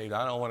be saved.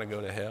 I don't want to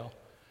go to hell.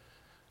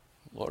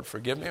 Lord,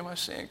 forgive me of my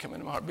sin. Come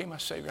into my heart. Be my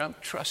Savior. I'm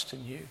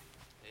trusting you.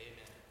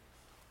 Amen.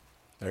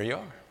 There you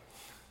are.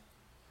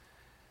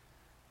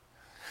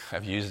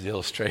 I've used the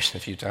illustration a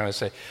few times.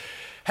 I say,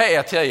 hey,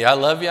 I tell you, I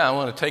love you. I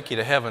want to take you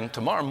to heaven.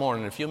 Tomorrow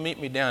morning, if you'll meet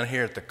me down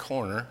here at the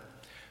corner,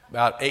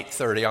 about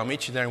 8:30, I'll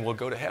meet you there and we'll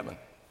go to heaven.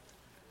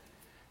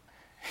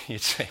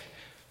 You'd say,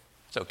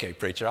 it's okay,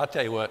 preacher. I'll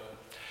tell you what.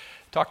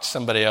 Talk to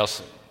somebody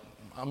else.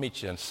 I'll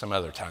meet you some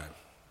other time.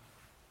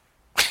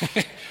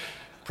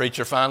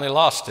 Preacher finally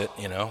lost it,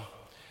 you know.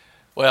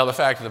 Well, the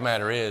fact of the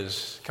matter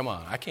is, come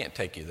on, I can't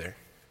take you there.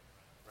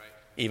 Right.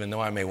 Even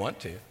though I may want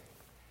to.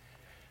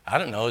 I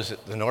don't know, is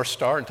it the North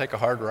Star and take a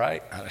hard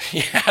right?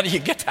 How do you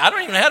get there? I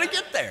don't even know how to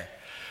get there.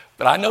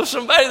 But I know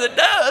somebody that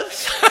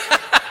does.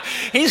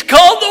 He's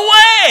called the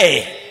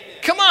way.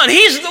 Come on,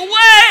 he's the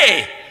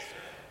way.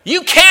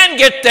 You can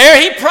get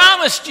there. He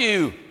promised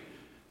you.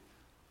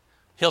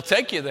 He'll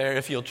take you there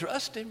if you'll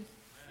trust him.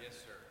 Yes,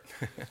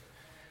 sir.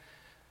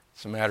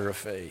 It's a matter of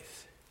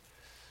faith.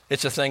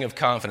 It's a thing of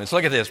confidence.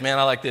 Look at this. Man,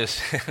 I like this.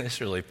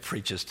 This really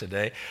preaches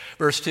today.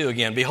 Verse 2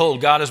 again.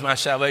 Behold, God is my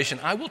salvation.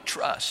 I will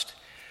trust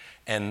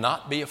and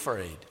not be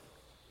afraid.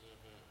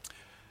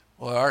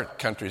 Well, our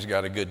country's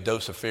got a good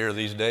dose of fear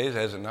these days,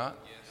 has it not?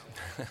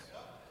 Yes.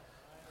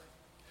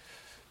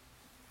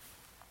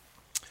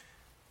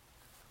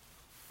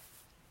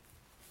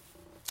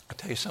 I'll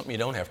tell you something you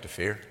don't have to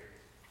fear.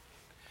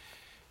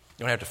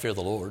 You don't have to fear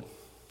the Lord.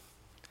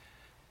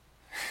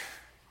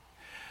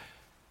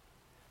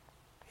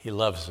 He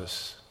loves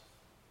us.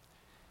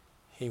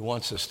 He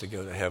wants us to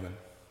go to heaven.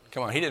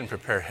 Come on, he didn't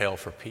prepare hell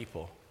for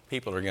people.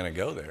 People are going to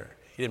go there.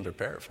 He didn't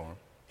prepare it for them.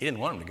 He didn't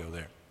want them to go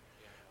there.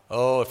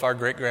 Oh, if our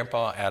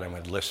great-grandpa Adam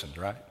had listened,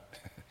 right?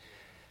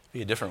 It'd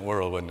be a different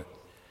world, wouldn't it?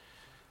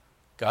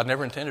 God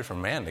never intended for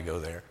man to go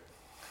there.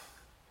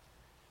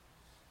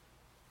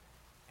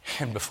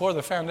 And before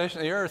the foundation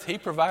of the earth, he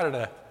provided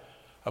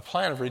a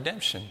plan of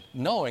redemption,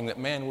 knowing that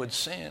man would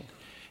sin.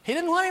 He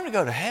didn't want him to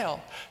go to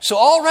hell. So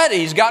already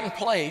he's got in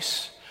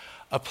place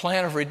a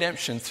plan of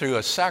redemption through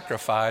a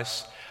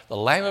sacrifice. The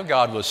Lamb of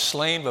God was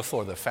slain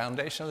before the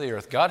foundation of the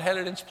earth. God had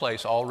it in its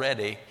place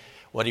already,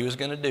 what he was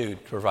going to do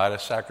to provide a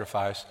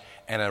sacrifice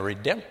and a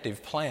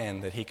redemptive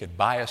plan that he could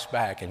buy us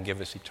back and give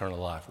us eternal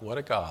life. What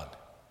a God.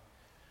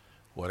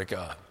 What a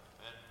God.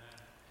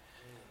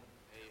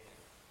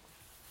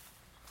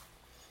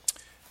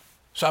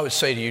 So I would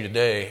say to you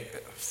today,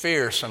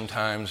 fear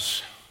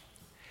sometimes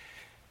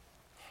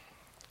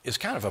is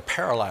kind of a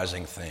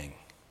paralyzing thing.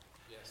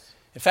 Yes.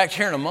 In fact,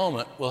 here in a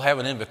moment, we'll have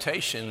an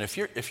invitation. If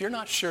you're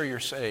not sure you're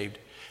saved,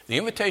 the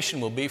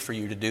invitation will be for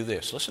you to do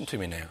this. Listen to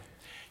me now.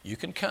 You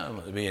can come.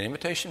 It'll be an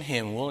invitation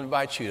hymn. We'll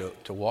invite you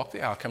to walk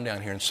the aisle, come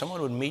down here, and someone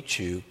would meet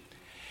you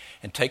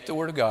and take the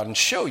Word of God and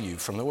show you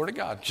from the Word of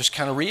God. Just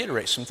kind of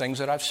reiterate some things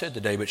that I've said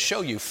today, but show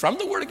you from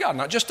the Word of God,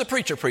 not just the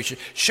preacher preaching,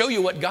 show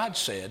you what God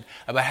said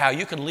about how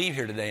you can leave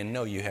here today and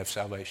know you have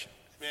salvation.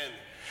 Amen.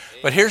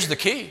 But here's the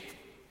key.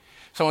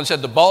 Someone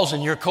said the ball's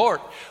in your court.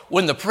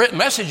 When the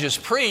message is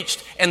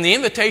preached and the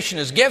invitation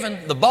is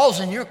given, the ball's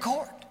in your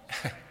court.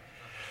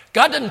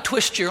 God doesn't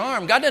twist your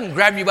arm. God doesn't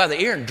grab you by the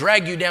ear and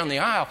drag you down the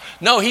aisle.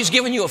 No, he's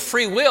given you a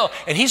free will,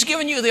 and he's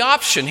given you the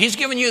option. He's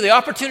given you the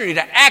opportunity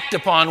to act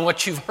upon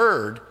what you've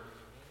heard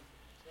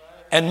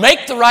and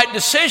make the right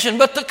decision.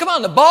 But come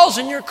on, the ball's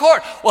in your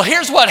court. Well,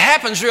 here's what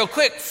happens real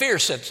quick. Fear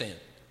sets in.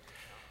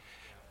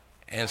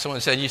 And someone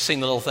said, you've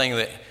seen the little thing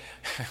that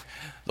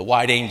the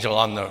white angel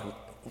on the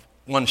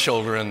one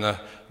shoulder and the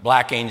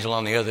black angel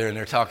on the other, and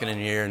they're talking in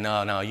your ear,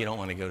 no, you don't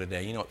want to go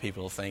today. You know what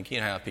people will think. You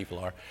know how people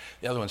are.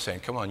 The other one's saying,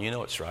 come on, you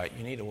know it's right.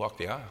 You need to walk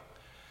the aisle.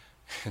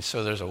 And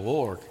so there's a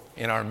war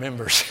in our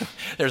members.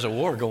 There's a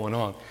war going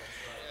on.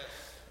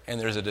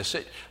 And there's a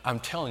decision. I'm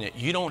telling you,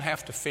 you don't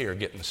have to fear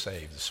getting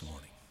saved this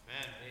morning.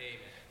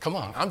 Come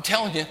on, I'm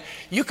telling you,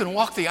 you can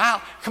walk the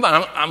aisle. Come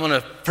on, I'm going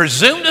to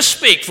presume to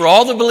speak for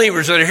all the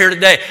believers that are here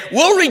today.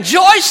 We'll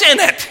rejoice in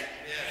it.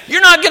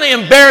 You're not going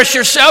to embarrass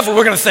yourself, or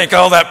we're going to think,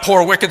 oh, that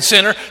poor wicked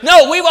sinner.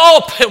 No, we've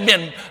all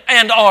been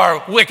and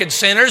are wicked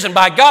sinners, and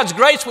by God's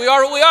grace, we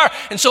are what we are.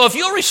 And so if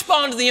you'll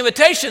respond to the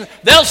invitation,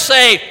 they'll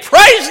say,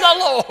 praise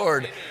the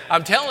Lord.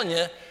 I'm telling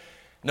you,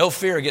 no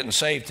fear of getting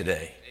saved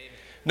today.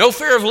 No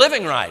fear of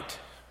living right.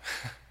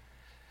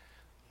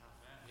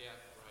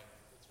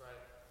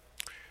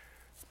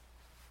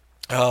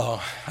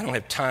 Oh, I don't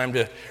have time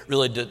to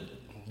really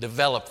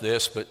develop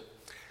this, but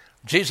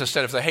Jesus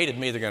said if they hated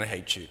me, they're going to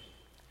hate you.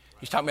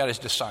 He's talking about his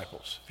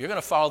disciples. If you're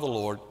going to follow the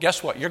Lord,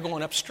 guess what? You're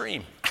going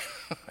upstream.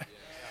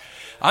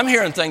 I'm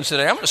hearing things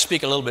today. I'm going to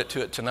speak a little bit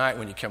to it tonight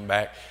when you come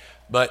back,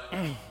 but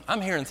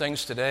I'm hearing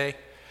things today.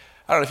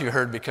 I don't know if you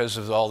heard, because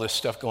of all this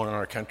stuff going on in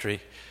our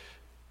country,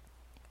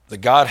 the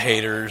God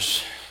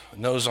haters,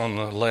 those on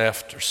the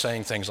left, are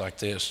saying things like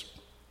this.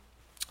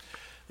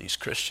 These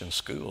Christian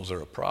schools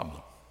are a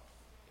problem.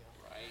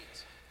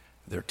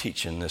 They're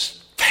teaching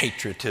this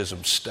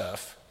patriotism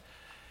stuff.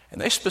 And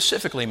they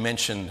specifically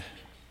mentioned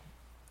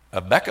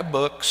Abeka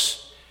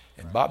Books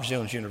and Bob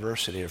Jones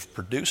University of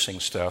producing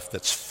stuff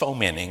that's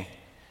fomenting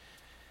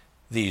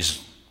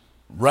these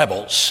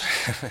rebels.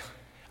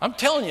 I'm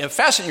telling you,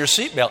 fasten your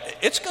seatbelt.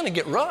 It's going to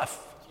get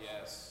rough.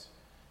 Yes.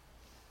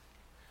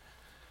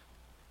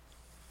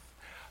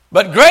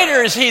 But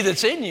greater is he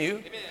that's in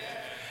you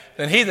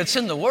than he that's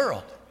in the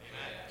world.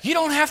 You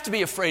don't have to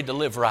be afraid to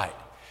live right.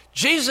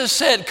 Jesus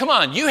said, come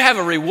on, you have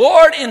a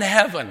reward in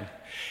heaven.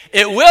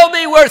 It will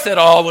be worth it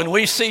all when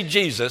we see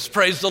Jesus.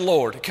 Praise the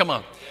Lord. Come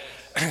on.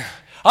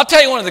 I'll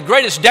tell you one of the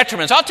greatest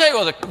detriments. I'll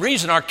tell you the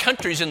reason our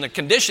country's in the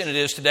condition it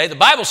is today. The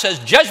Bible says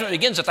judgment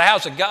begins at the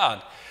house of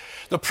God.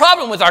 The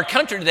problem with our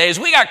country today is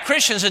we got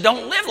Christians that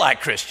don't live like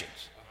Christians.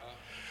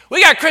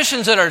 We got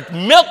Christians that are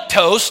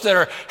milquetoast, that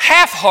are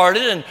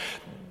half-hearted and,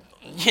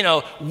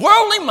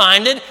 worldly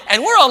minded,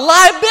 and we're a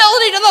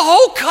liability to the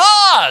whole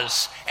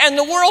cause. And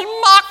the world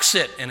mocks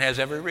it and has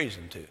every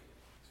reason to.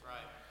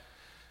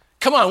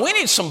 Come on, we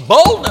need some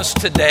boldness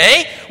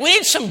today. We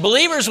need some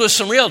believers with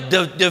some real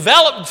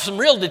some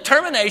real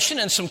determination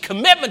and some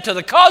commitment to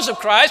the cause of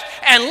Christ,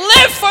 and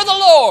live for the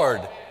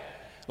Lord.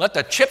 Let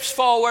the chips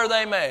fall where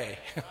they may.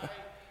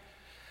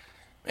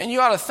 And you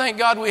ought to thank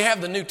God we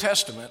have the New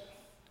Testament.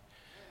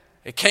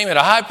 It came at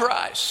a high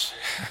price.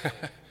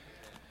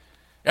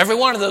 Every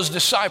one of those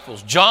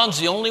disciples, John's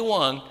the only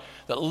one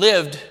that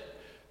lived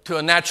to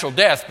a natural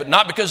death, but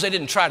not because they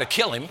didn't try to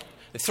kill him.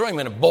 They threw him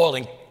in a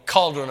boiling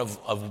cauldron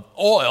of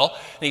oil,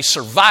 and he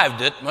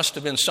survived it. Must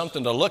have been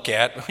something to look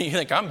at. You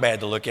think I'm bad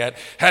to look at.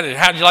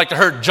 How'd you like to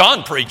hear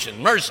John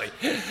preaching? Mercy.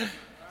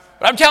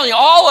 But I'm telling you,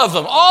 all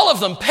of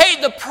them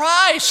paid the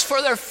price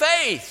for their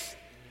faith.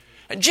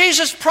 And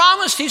Jesus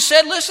promised, he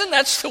said, listen,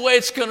 that's the way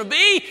it's going to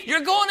be. You're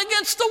going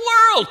against the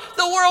world.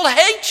 The world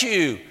hates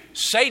you.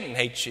 Satan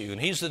hates you,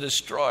 and he's the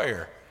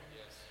destroyer.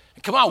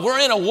 Come on, we're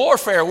in a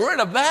warfare. We're in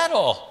a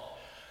battle.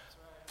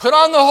 Put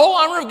on the whole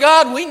armor of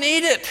God. We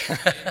need it.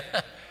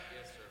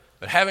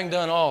 But having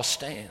done all,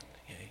 stand.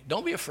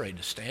 Don't be afraid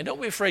to stand.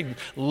 Don't be afraid of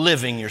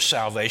living your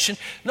salvation.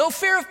 No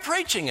fear of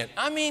preaching it.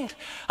 I mean,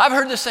 I've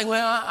heard this thing,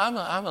 well,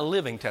 I'm a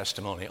living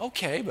testimony.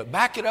 Okay, but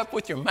back it up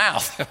with your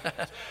mouth.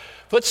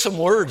 Put some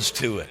words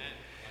to it.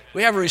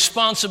 We have a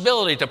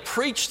responsibility to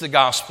preach the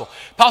gospel.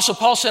 Apostle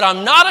Paul said,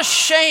 I'm not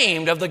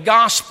ashamed of the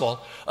gospel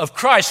of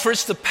Christ, for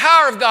it's the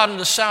power of God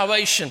unto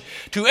salvation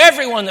to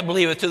everyone that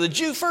believeth, to the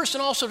Jew first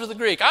and also to the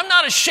Greek. I'm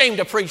not ashamed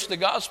to preach the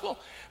gospel.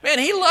 Man,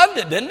 he loved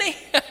it, didn't he?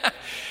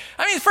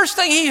 I mean, the first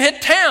thing he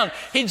hit town,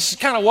 he'd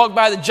kind of walk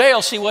by the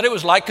jail, see what it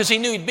was like, because he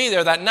knew he'd be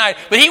there that night.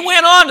 But he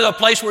went on to the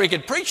place where he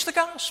could preach the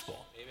gospel.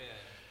 Amen.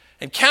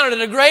 And counted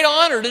it a great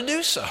honor to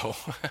do so.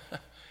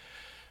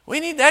 We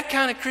need that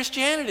kind of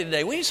Christianity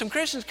today. We need some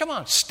Christians, come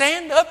on,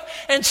 stand up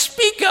and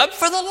speak up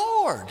for the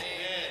Lord. Amen.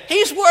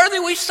 He's worthy.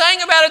 We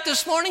sang about it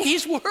this morning.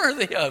 He's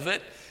worthy of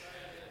it.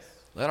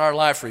 Let our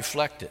life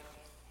reflect it.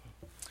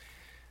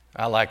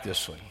 I like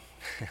this one.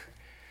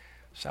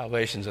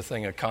 Salvation's a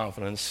thing of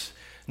confidence.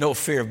 No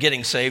fear of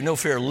getting saved. No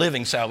fear of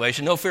living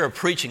salvation. No fear of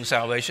preaching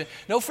salvation.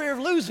 No fear of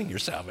losing your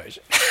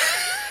salvation.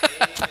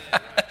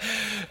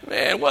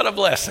 Man, what a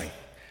blessing.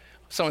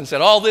 Someone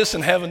said, all this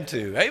in heaven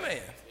too.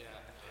 Amen.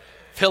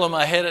 Pillow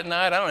my head at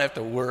night, I don't have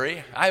to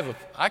worry.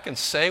 I can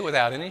say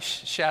without any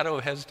shadow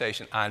of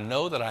hesitation, I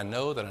know that I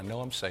know that I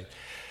know I'm saved.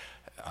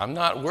 I'm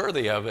not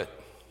worthy of it.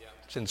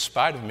 It's in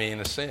spite of me in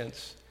a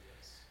sense.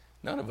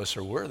 None of us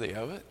are worthy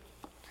of it.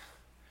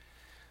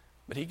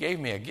 But he gave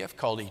me a gift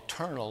called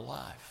eternal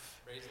life.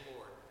 Praise the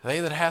Lord.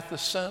 They that hath the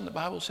Son, the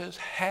Bible says,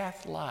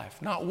 hath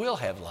life. Not will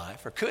have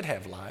life or could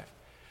have life.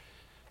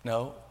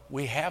 No,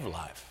 we have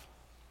life.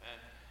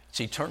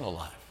 It's eternal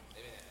life.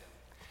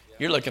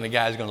 You're looking at a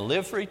guy who's going to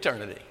live for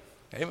eternity.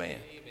 Amen.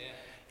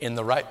 In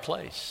the right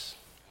place.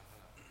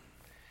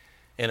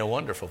 In a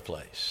wonderful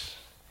place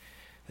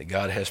that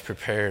God has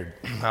prepared.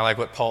 I like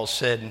what Paul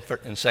said in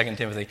 2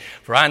 Timothy.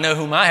 For I know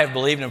whom I have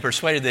believed and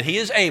persuaded that he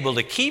is able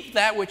to keep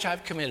that which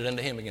I've committed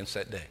unto him against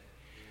that day.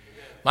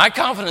 My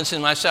confidence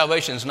in my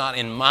salvation is not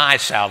in my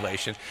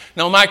salvation.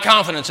 No, my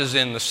confidence is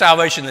in the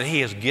salvation that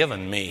he has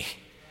given me.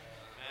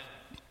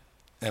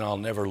 And I'll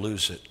never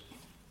lose it.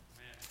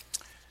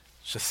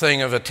 It's a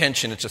thing of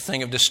attention. It's a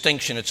thing of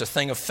distinction. It's a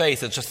thing of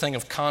faith. It's a thing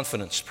of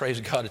confidence.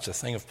 Praise God, it's a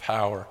thing of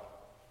power.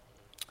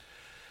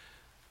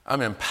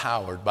 I'm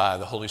empowered by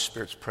the Holy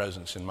Spirit's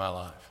presence in my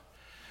life.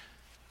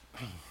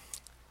 A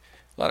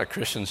lot of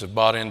Christians have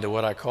bought into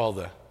what I call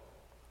the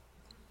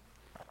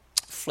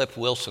Flip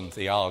Wilson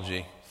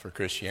theology for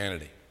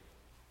Christianity.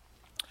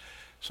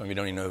 Some of you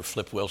don't even know who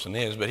Flip Wilson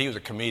is, but he was a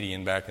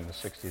comedian back in the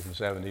 60s and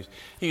 70s.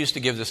 He used to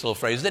give this little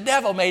phrase, "The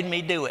devil made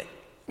me do it."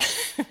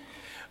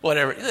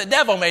 Whatever, the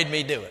devil made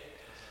me do it.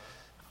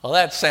 Well,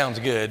 that sounds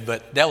good,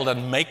 but the devil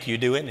doesn't make you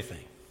do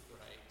anything.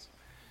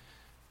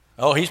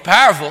 Oh, he's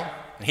powerful,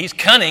 he's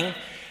cunning,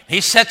 he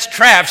sets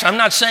traps. I'm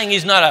not saying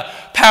he's not a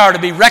power to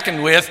be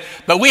reckoned with,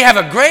 but we have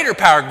a greater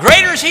power.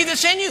 Greater is he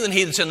that's in you than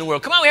he that's in the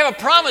world. Come on, we have a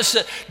promise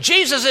that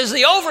Jesus is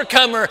the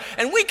overcomer,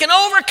 and we can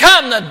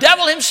overcome the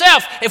devil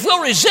himself. If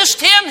we'll resist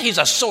him, he's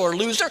a sore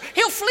loser.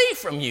 He'll flee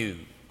from you.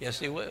 Yes,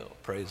 he will.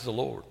 Praise the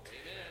Lord.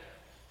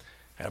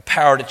 A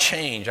power to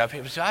change.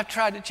 People say, I've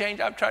tried to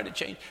change.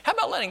 How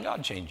about letting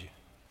God change you?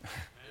 There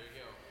you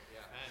go.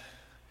 Yeah.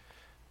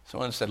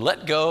 Someone said,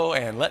 let go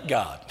and let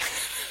God.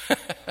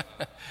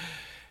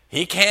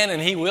 He can and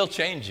he will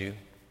change you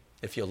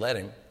if you'll let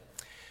him.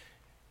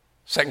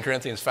 2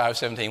 Corinthians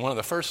 5:17, one of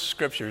the first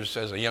scriptures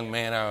as a young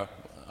man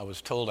I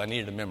was told I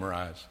needed to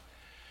memorize.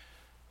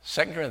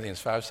 2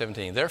 Corinthians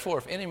 5:17, therefore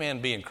if any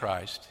man be in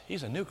Christ,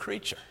 he's a new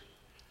creature.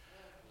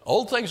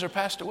 Old things are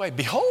passed away.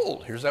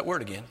 Behold, here's that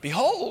word again.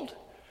 Behold,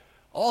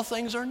 all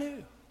things are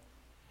new.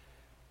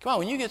 Come on,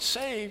 when you get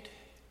saved,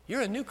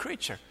 you're a new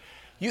creature.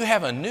 You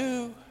have a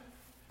new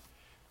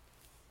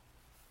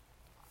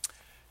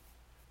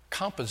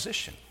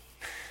composition.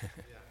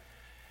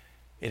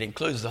 It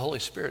includes the Holy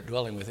Spirit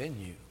dwelling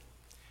within you.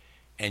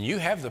 And you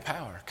have the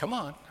power. Come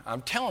on,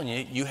 I'm telling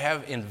you, you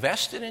have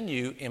invested in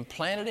you,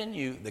 implanted in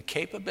you the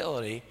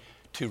capability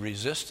to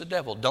resist the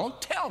devil. Don't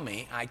tell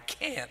me I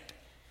can't.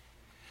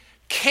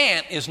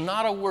 Can't is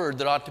not a word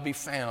that ought to be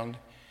found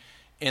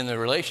in the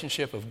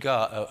relationship of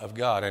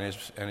God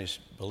and his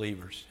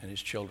believers and his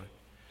children.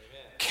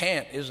 Amen.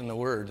 Can't isn't the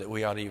word that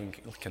we ought to even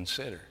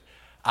consider.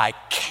 I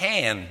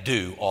can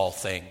do all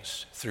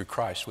things through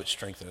Christ which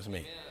strengthens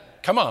me. Amen.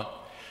 Come on.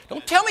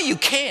 Don't tell me you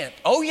can't.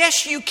 Oh,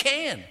 yes, you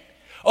can.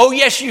 Oh,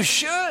 yes, you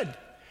should.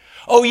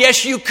 Oh,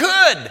 yes, you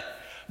could.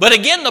 But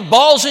again, the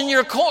ball's in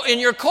your court.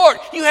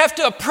 You have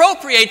to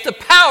appropriate the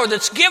power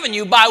that's given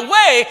you by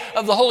way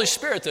of the Holy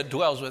Spirit that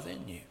dwells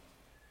within you.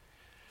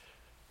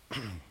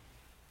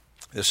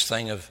 This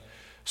thing of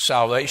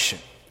salvation,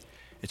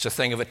 it's a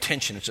thing of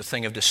attention. It's a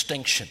thing of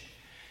distinction.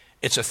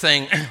 It's a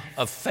thing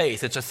of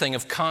faith. It's a thing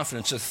of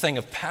confidence. It's a thing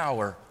of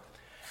power.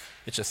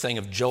 It's a thing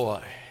of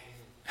joy.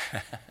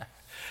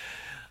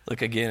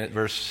 Look again at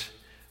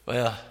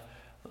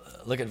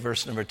look at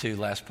verse number 2,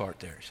 last part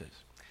there. It says,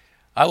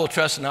 I will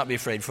trust and not be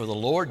afraid, for the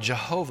Lord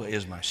Jehovah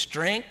is my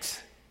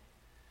strength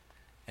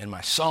and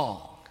my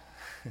song.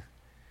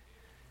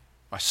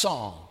 My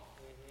song.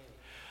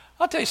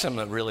 I'll tell you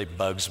something that really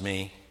bugs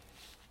me.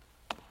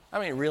 I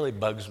mean, it really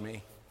bugs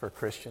me for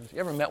Christians. You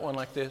ever met one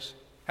like this?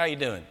 How you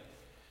doing?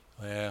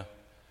 Well,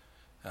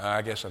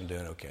 I guess I'm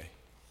doing okay.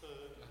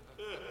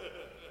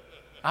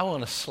 I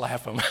want to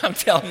slap them. I'm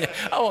telling you,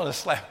 I want to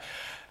slap them.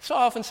 So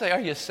I often say,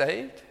 are you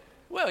saved?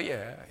 Well,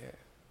 yeah.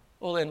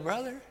 Well, then,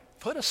 brother,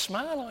 put a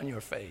smile on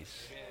your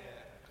face.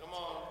 Yeah. Come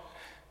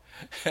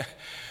on.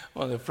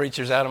 One of the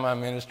preachers out of my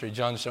ministry,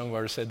 John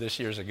Schoenberger, said this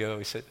years ago.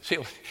 He said,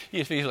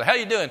 he's like, how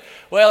you doing?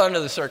 Well, under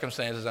the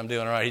circumstances, I'm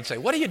doing all right. He'd say,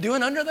 what are you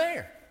doing under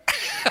there?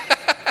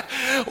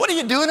 What are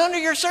you doing under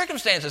your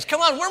circumstances?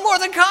 Come on, we're more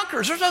than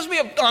conquerors. We're supposed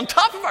to be on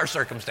top of our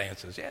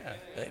circumstances. Yeah,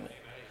 amen.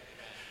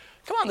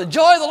 Come on, the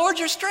joy of the Lord's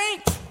your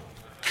strength.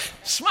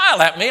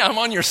 Smile at me, I'm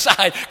on your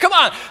side. Come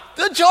on,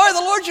 the joy of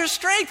the Lord's your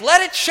strength.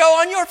 Let it show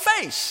on your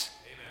face.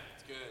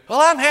 Amen.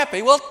 Well, I'm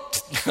happy. Well,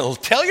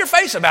 tell your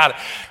face about it.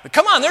 But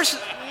come on,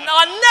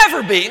 I'll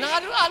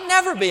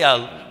never be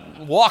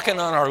walking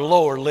on our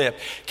lower lip.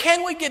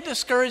 Can we get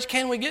discouraged?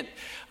 Can we get...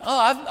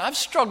 I've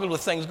struggled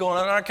with things going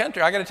on in our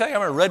country. I got to tell you,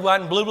 I'm a red,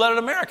 white, and blue-blooded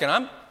American.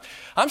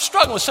 I'm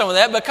struggling with some of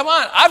that, but come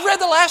on, I've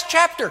read the last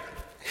chapter.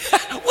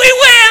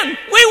 We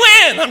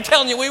win! I'm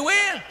telling you, we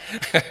win.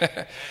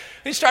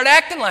 We start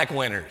acting like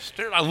winners,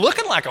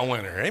 looking like a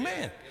winner.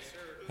 Amen.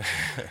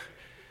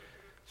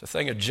 It's a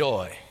thing of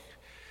joy.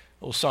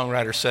 Old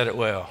songwriter said it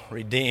well.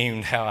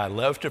 Redeemed, how I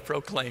love to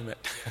proclaim it.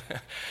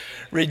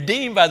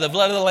 Redeemed by the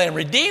blood of the Lamb.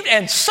 Redeemed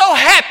and so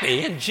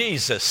happy in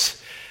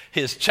Jesus,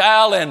 his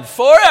child, and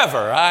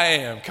forever I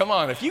am. Come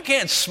on, if you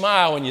can't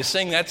smile when you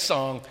sing that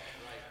song,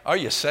 are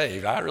you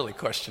saved? I really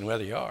question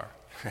whether you are.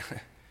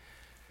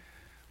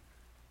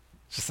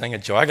 It's a thing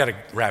of joy. I got to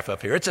wrap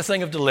up here. It's a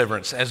thing of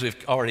deliverance, as we've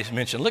already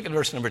mentioned. Look at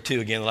verse number 2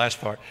 again, the last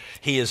part.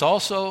 He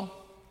also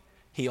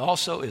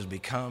is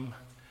become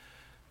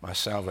my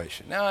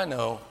salvation. Now I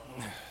know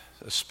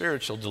a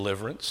spiritual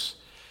deliverance.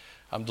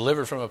 I'm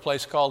delivered from a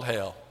place called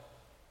hell.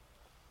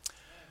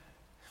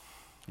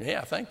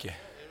 Yeah, thank you.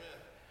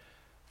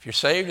 If you're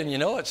saved and you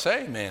know it,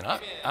 say amen.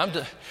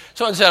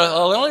 Someone said, the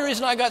only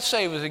reason I got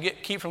saved was to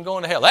keep from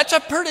going to hell. That's a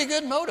pretty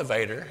good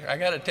motivator. I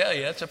got to tell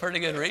you, that's a pretty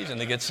good reason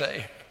to get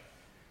saved.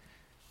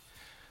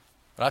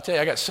 But I'll tell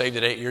you, I got saved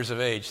at 8 years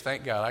of age.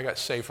 Thank God, I got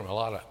saved from a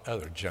lot of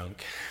other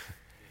junk.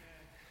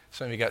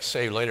 Some of you got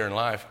saved later in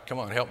life. Come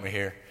on, help me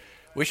here.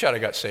 Wish I'd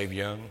have got saved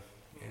young.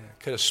 Yeah,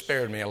 could have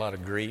spared me a lot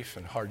of grief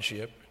and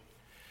hardship.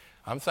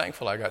 I'm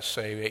thankful I got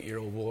saved,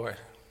 8-year-old boy.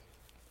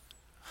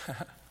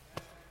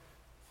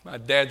 My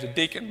dad's a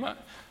deacon.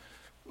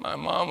 My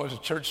mom was a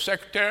church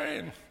secretary,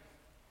 and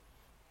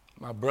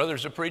my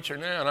brother's a preacher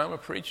now, and I'm a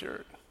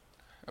preacher.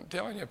 I'm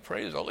telling you,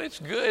 praise the Lord. It's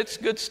good. It's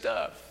good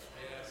stuff.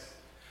 Yes.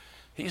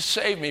 He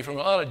saved me from a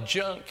lot of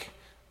junk.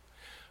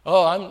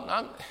 Oh,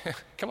 I'm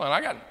come on, I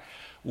got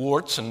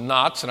warts and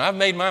knots, and I've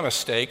made my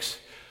mistakes.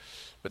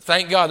 But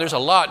thank God there's a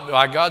lot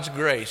by God's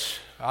grace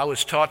I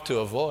was taught to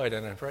avoid,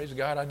 and praise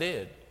God I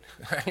did.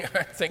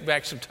 I think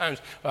back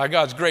sometimes, by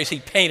God's grace, He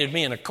painted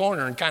me in a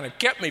corner and kind of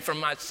kept me from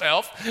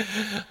myself.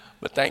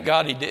 But thank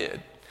God He did.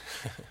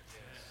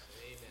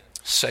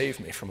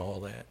 Saved me from all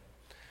that.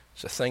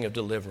 It's a thing of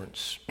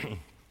deliverance.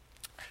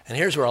 And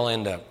here's where I'll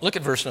end up. Look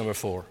at verse number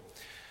 4.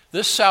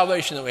 This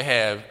salvation that we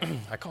have,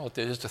 I call it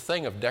this, it's a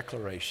thing of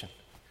declaration.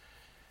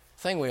 A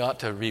thing we ought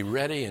to be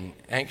ready and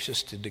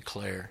anxious to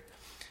declare.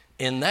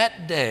 In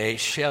that day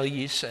shall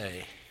ye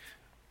say,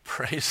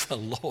 praise the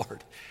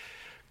Lord.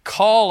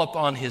 Call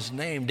upon His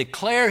name.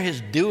 Declare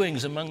His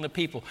doings among the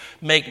people.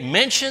 Make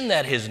mention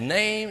that His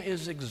name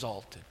is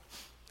exalted.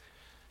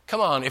 Come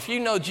on, if you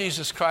know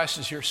Jesus Christ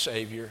as your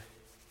Savior,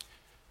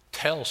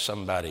 tell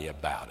somebody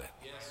about it.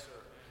 Yes, sir.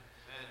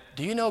 Amen.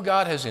 Do you know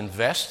God has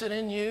invested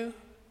in you?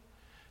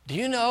 Do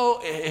you know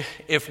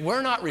if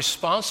we're not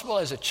responsible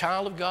as a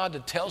child of God to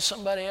tell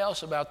somebody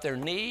else about their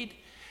need?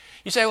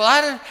 You say,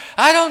 well,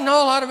 I don't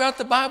know a lot about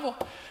the Bible.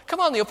 Come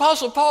on, the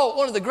Apostle Paul,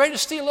 one of the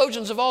greatest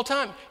theologians of all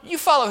time, you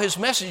follow his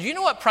message. You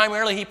know what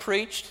primarily he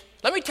preached?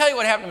 Let me tell you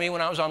what happened to me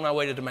when I was on my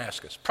way to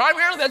Damascus.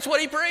 Primarily, that's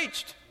what he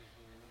preached.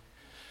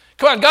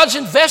 Come on, God's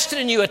invested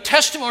in you a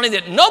testimony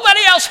that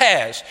nobody else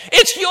has.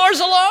 It's yours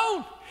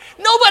alone.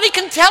 Nobody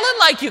can tell it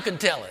like you can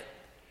tell it.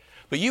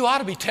 But you ought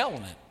to be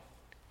telling it.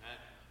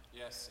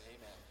 Yes,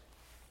 amen.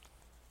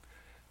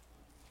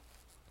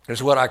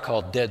 There's what I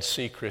call Dead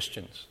Sea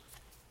Christians.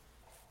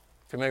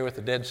 Familiar with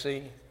the Dead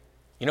Sea?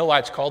 You know why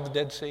it's called the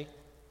Dead Sea?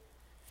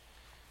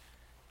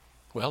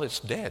 Well, it's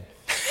dead.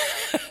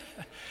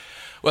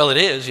 Well, it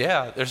is,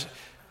 yeah.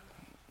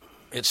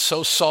 It's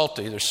so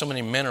salty. There's so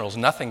many minerals.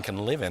 Nothing can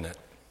live in it.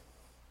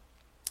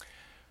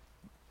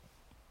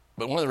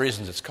 But one of the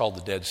reasons it's called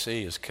the Dead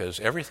Sea is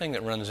because everything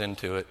that runs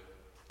into it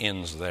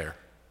ends there.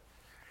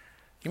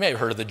 You may have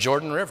heard of the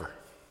Jordan River.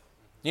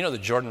 You know the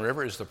Jordan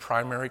River is the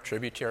primary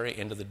tributary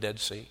into the Dead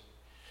Sea.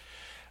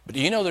 But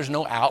do you know there's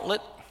no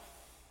outlet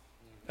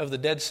of the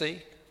Dead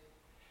Sea?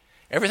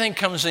 Everything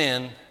comes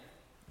in,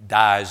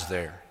 dies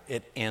there.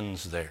 It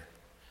ends there.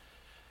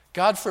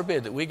 God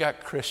forbid that we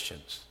got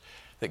Christians,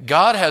 that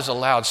God has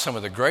allowed some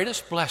of the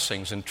greatest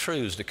blessings and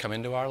truths to come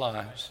into our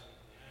lives.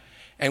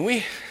 And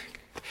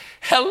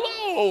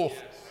hello,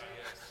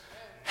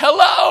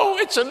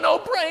 it's a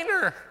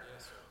no-brainer.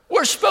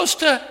 We're supposed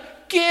to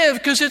give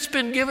because it's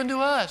been given to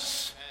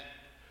us.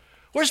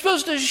 We're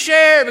supposed to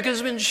share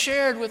because it's been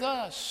shared with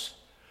us.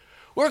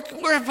 We're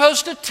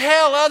supposed to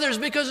tell others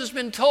because it's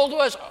been told to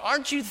us.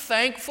 Aren't you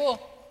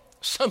thankful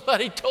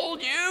somebody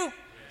told you? Yes,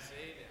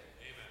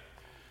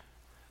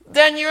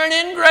 then you're an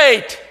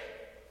ingrate.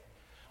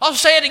 I'll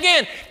say it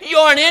again.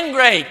 You're an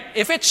ingrate.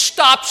 If it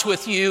stops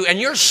with you and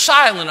you're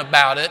silent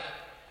about it,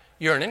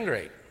 you're an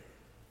ingrate.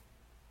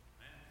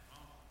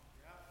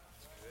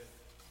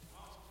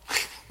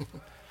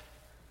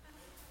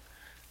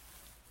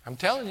 I'm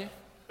telling you.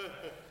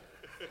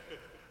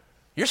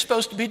 You're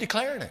supposed to be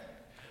declaring it.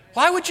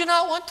 Why would you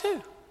not want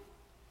to?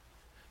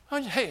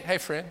 Hey,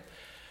 friend,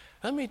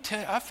 let me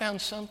tell you, I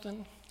found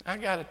something I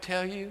got to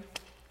tell you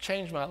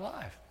changed my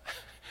life.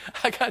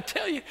 I got to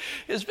tell you,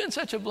 it's been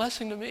such a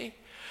blessing to me.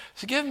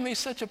 It's given me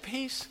such a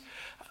peace.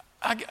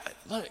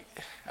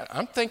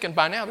 I'm thinking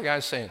by now the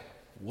guy's saying,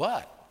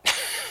 what?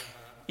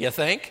 You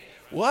think?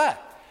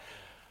 What?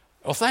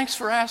 Well, thanks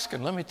for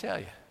asking, let me tell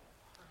you.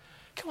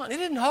 Come on, it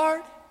isn't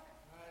hard.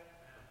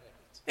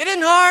 It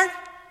isn't hard.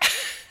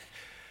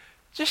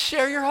 Just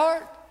share your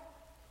heart.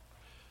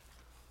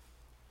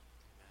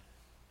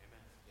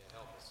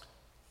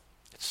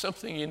 It's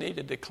something you need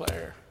to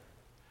declare.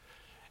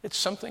 It's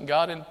something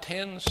God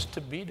intends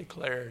to be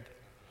declared.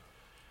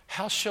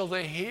 How shall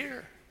they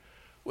hear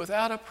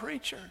without a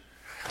preacher?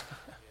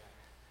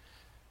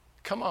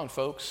 Come on,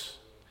 folks.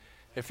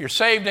 If you're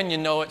saved and you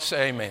know it,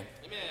 say amen.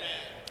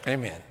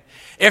 Amen.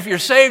 If you're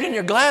saved and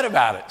you're glad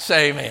about it,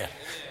 say amen.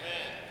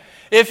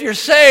 If you're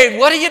saved,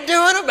 what are you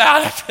doing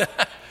about it?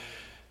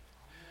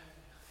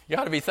 You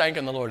ought to be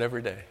thanking the Lord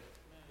every day.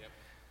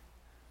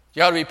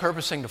 You ought to be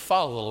purposing to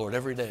follow the Lord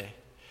every day.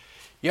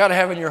 You ought to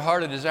have in your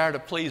heart a desire to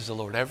please the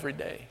Lord every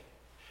day.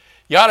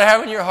 You ought to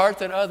have in your heart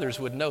that others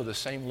would know the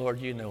same Lord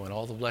you know and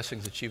all the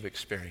blessings that you've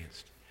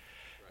experienced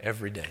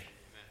every day.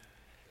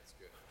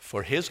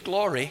 for His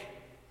glory,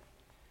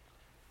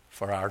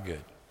 for our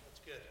good.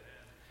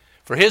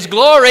 For His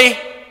glory,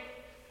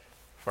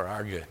 for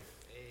our good.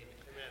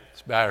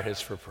 Let's bow our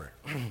heads for prayer.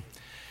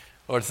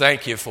 Lord,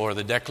 thank You for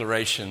the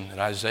declaration that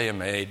Isaiah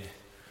made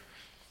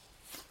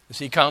as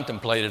he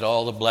contemplated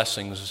all the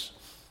blessings.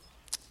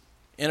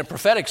 In a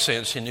prophetic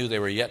sense, he knew they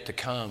were yet to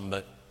come,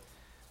 but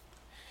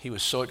he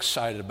was so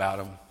excited about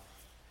them,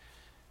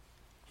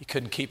 he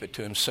couldn't keep it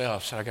to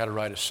himself. Said, I got to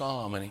write a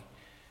psalm. And he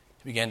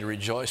began to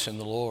rejoice in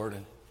the Lord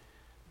and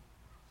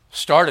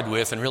started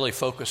with and really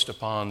focused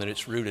upon that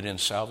it's rooted in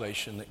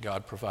salvation that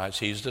God provides.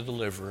 He's the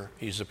deliverer.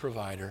 He's the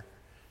provider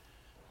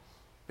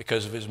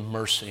because of His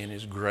mercy and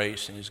His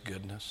grace and His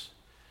goodness.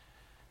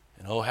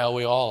 And oh, how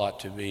we all ought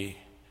to be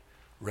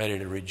ready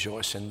to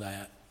rejoice in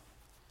that.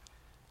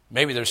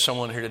 Maybe there's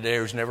someone here today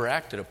who's never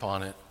acted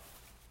upon it.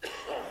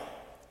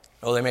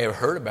 Oh, they may have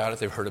heard about it.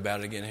 They've heard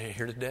about it again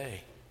here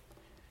today.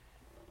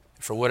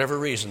 For whatever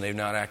reason, they've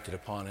not acted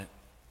upon it.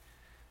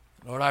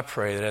 Lord, I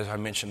pray that, as I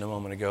mentioned a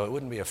moment ago, it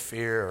wouldn't be a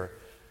fear or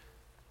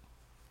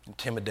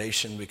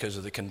intimidation because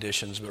of the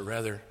conditions, but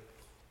rather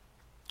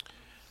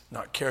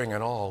not caring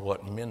at all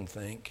what men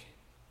think.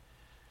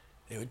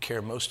 They would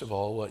care most of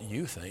all what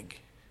You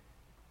think.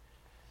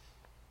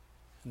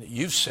 And that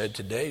You've said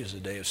today is the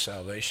day of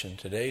salvation.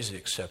 Today is the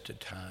accepted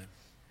time.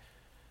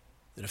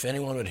 That if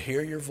anyone would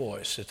hear Your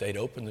voice, that they'd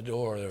open the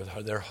door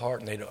of their heart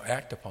and they'd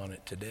act upon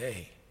it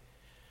today.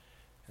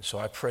 And so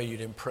I pray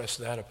You'd impress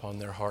that upon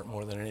their heart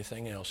more than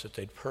anything else, that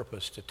they'd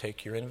purpose to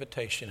take Your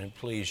invitation and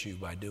please You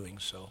by doing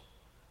so.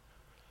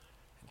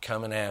 And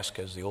come and ask,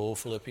 as the old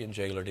Philippian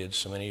jailer did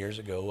so many years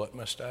ago, what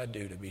must I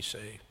do to be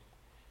saved?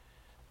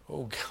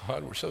 Oh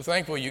God, we're so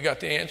thankful You got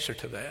the answer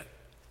to that.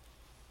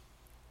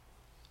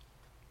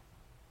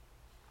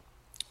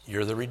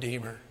 You're the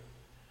Redeemer.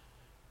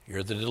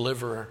 You're the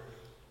Deliverer.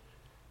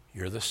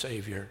 You're the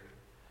Savior.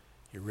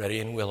 You're ready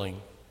and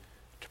willing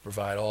to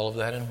provide all of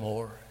that and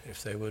more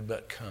if they would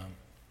but come.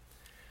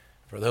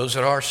 For those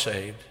that are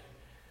saved,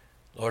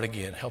 Lord,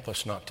 again, help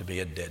us not to be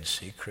a Dead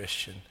Sea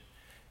Christian.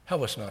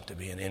 Help us not to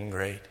be an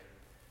ingrate.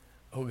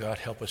 Oh God,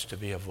 help us to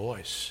be a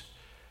voice.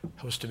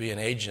 Help us to be an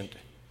agent,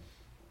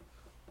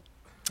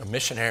 a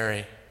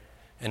missionary,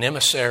 an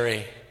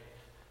emissary,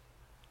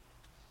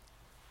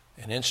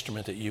 an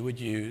instrument that You would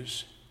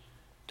use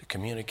to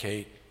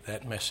communicate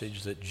that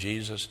message that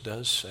Jesus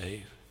does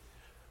save.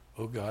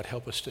 Oh God,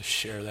 help us to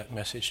share that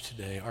message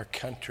today. Our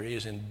country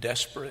is in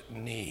desperate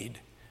need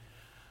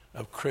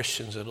of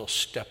Christians that will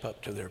step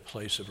up to their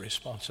place of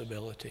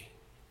responsibility.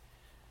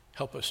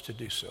 Help us to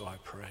do so, I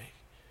pray.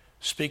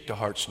 Speak to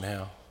hearts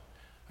now.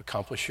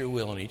 Accomplish Your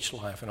will in each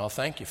life, and I'll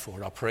thank You for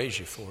it. I'll praise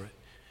You for it.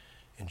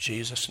 In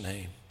Jesus'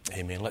 name,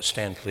 amen. Let's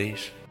stand,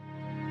 please.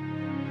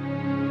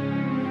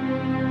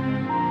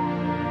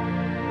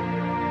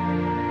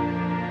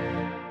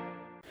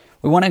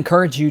 We want to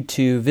encourage you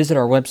to visit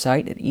our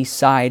website at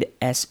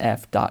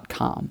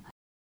eastsidesf.com.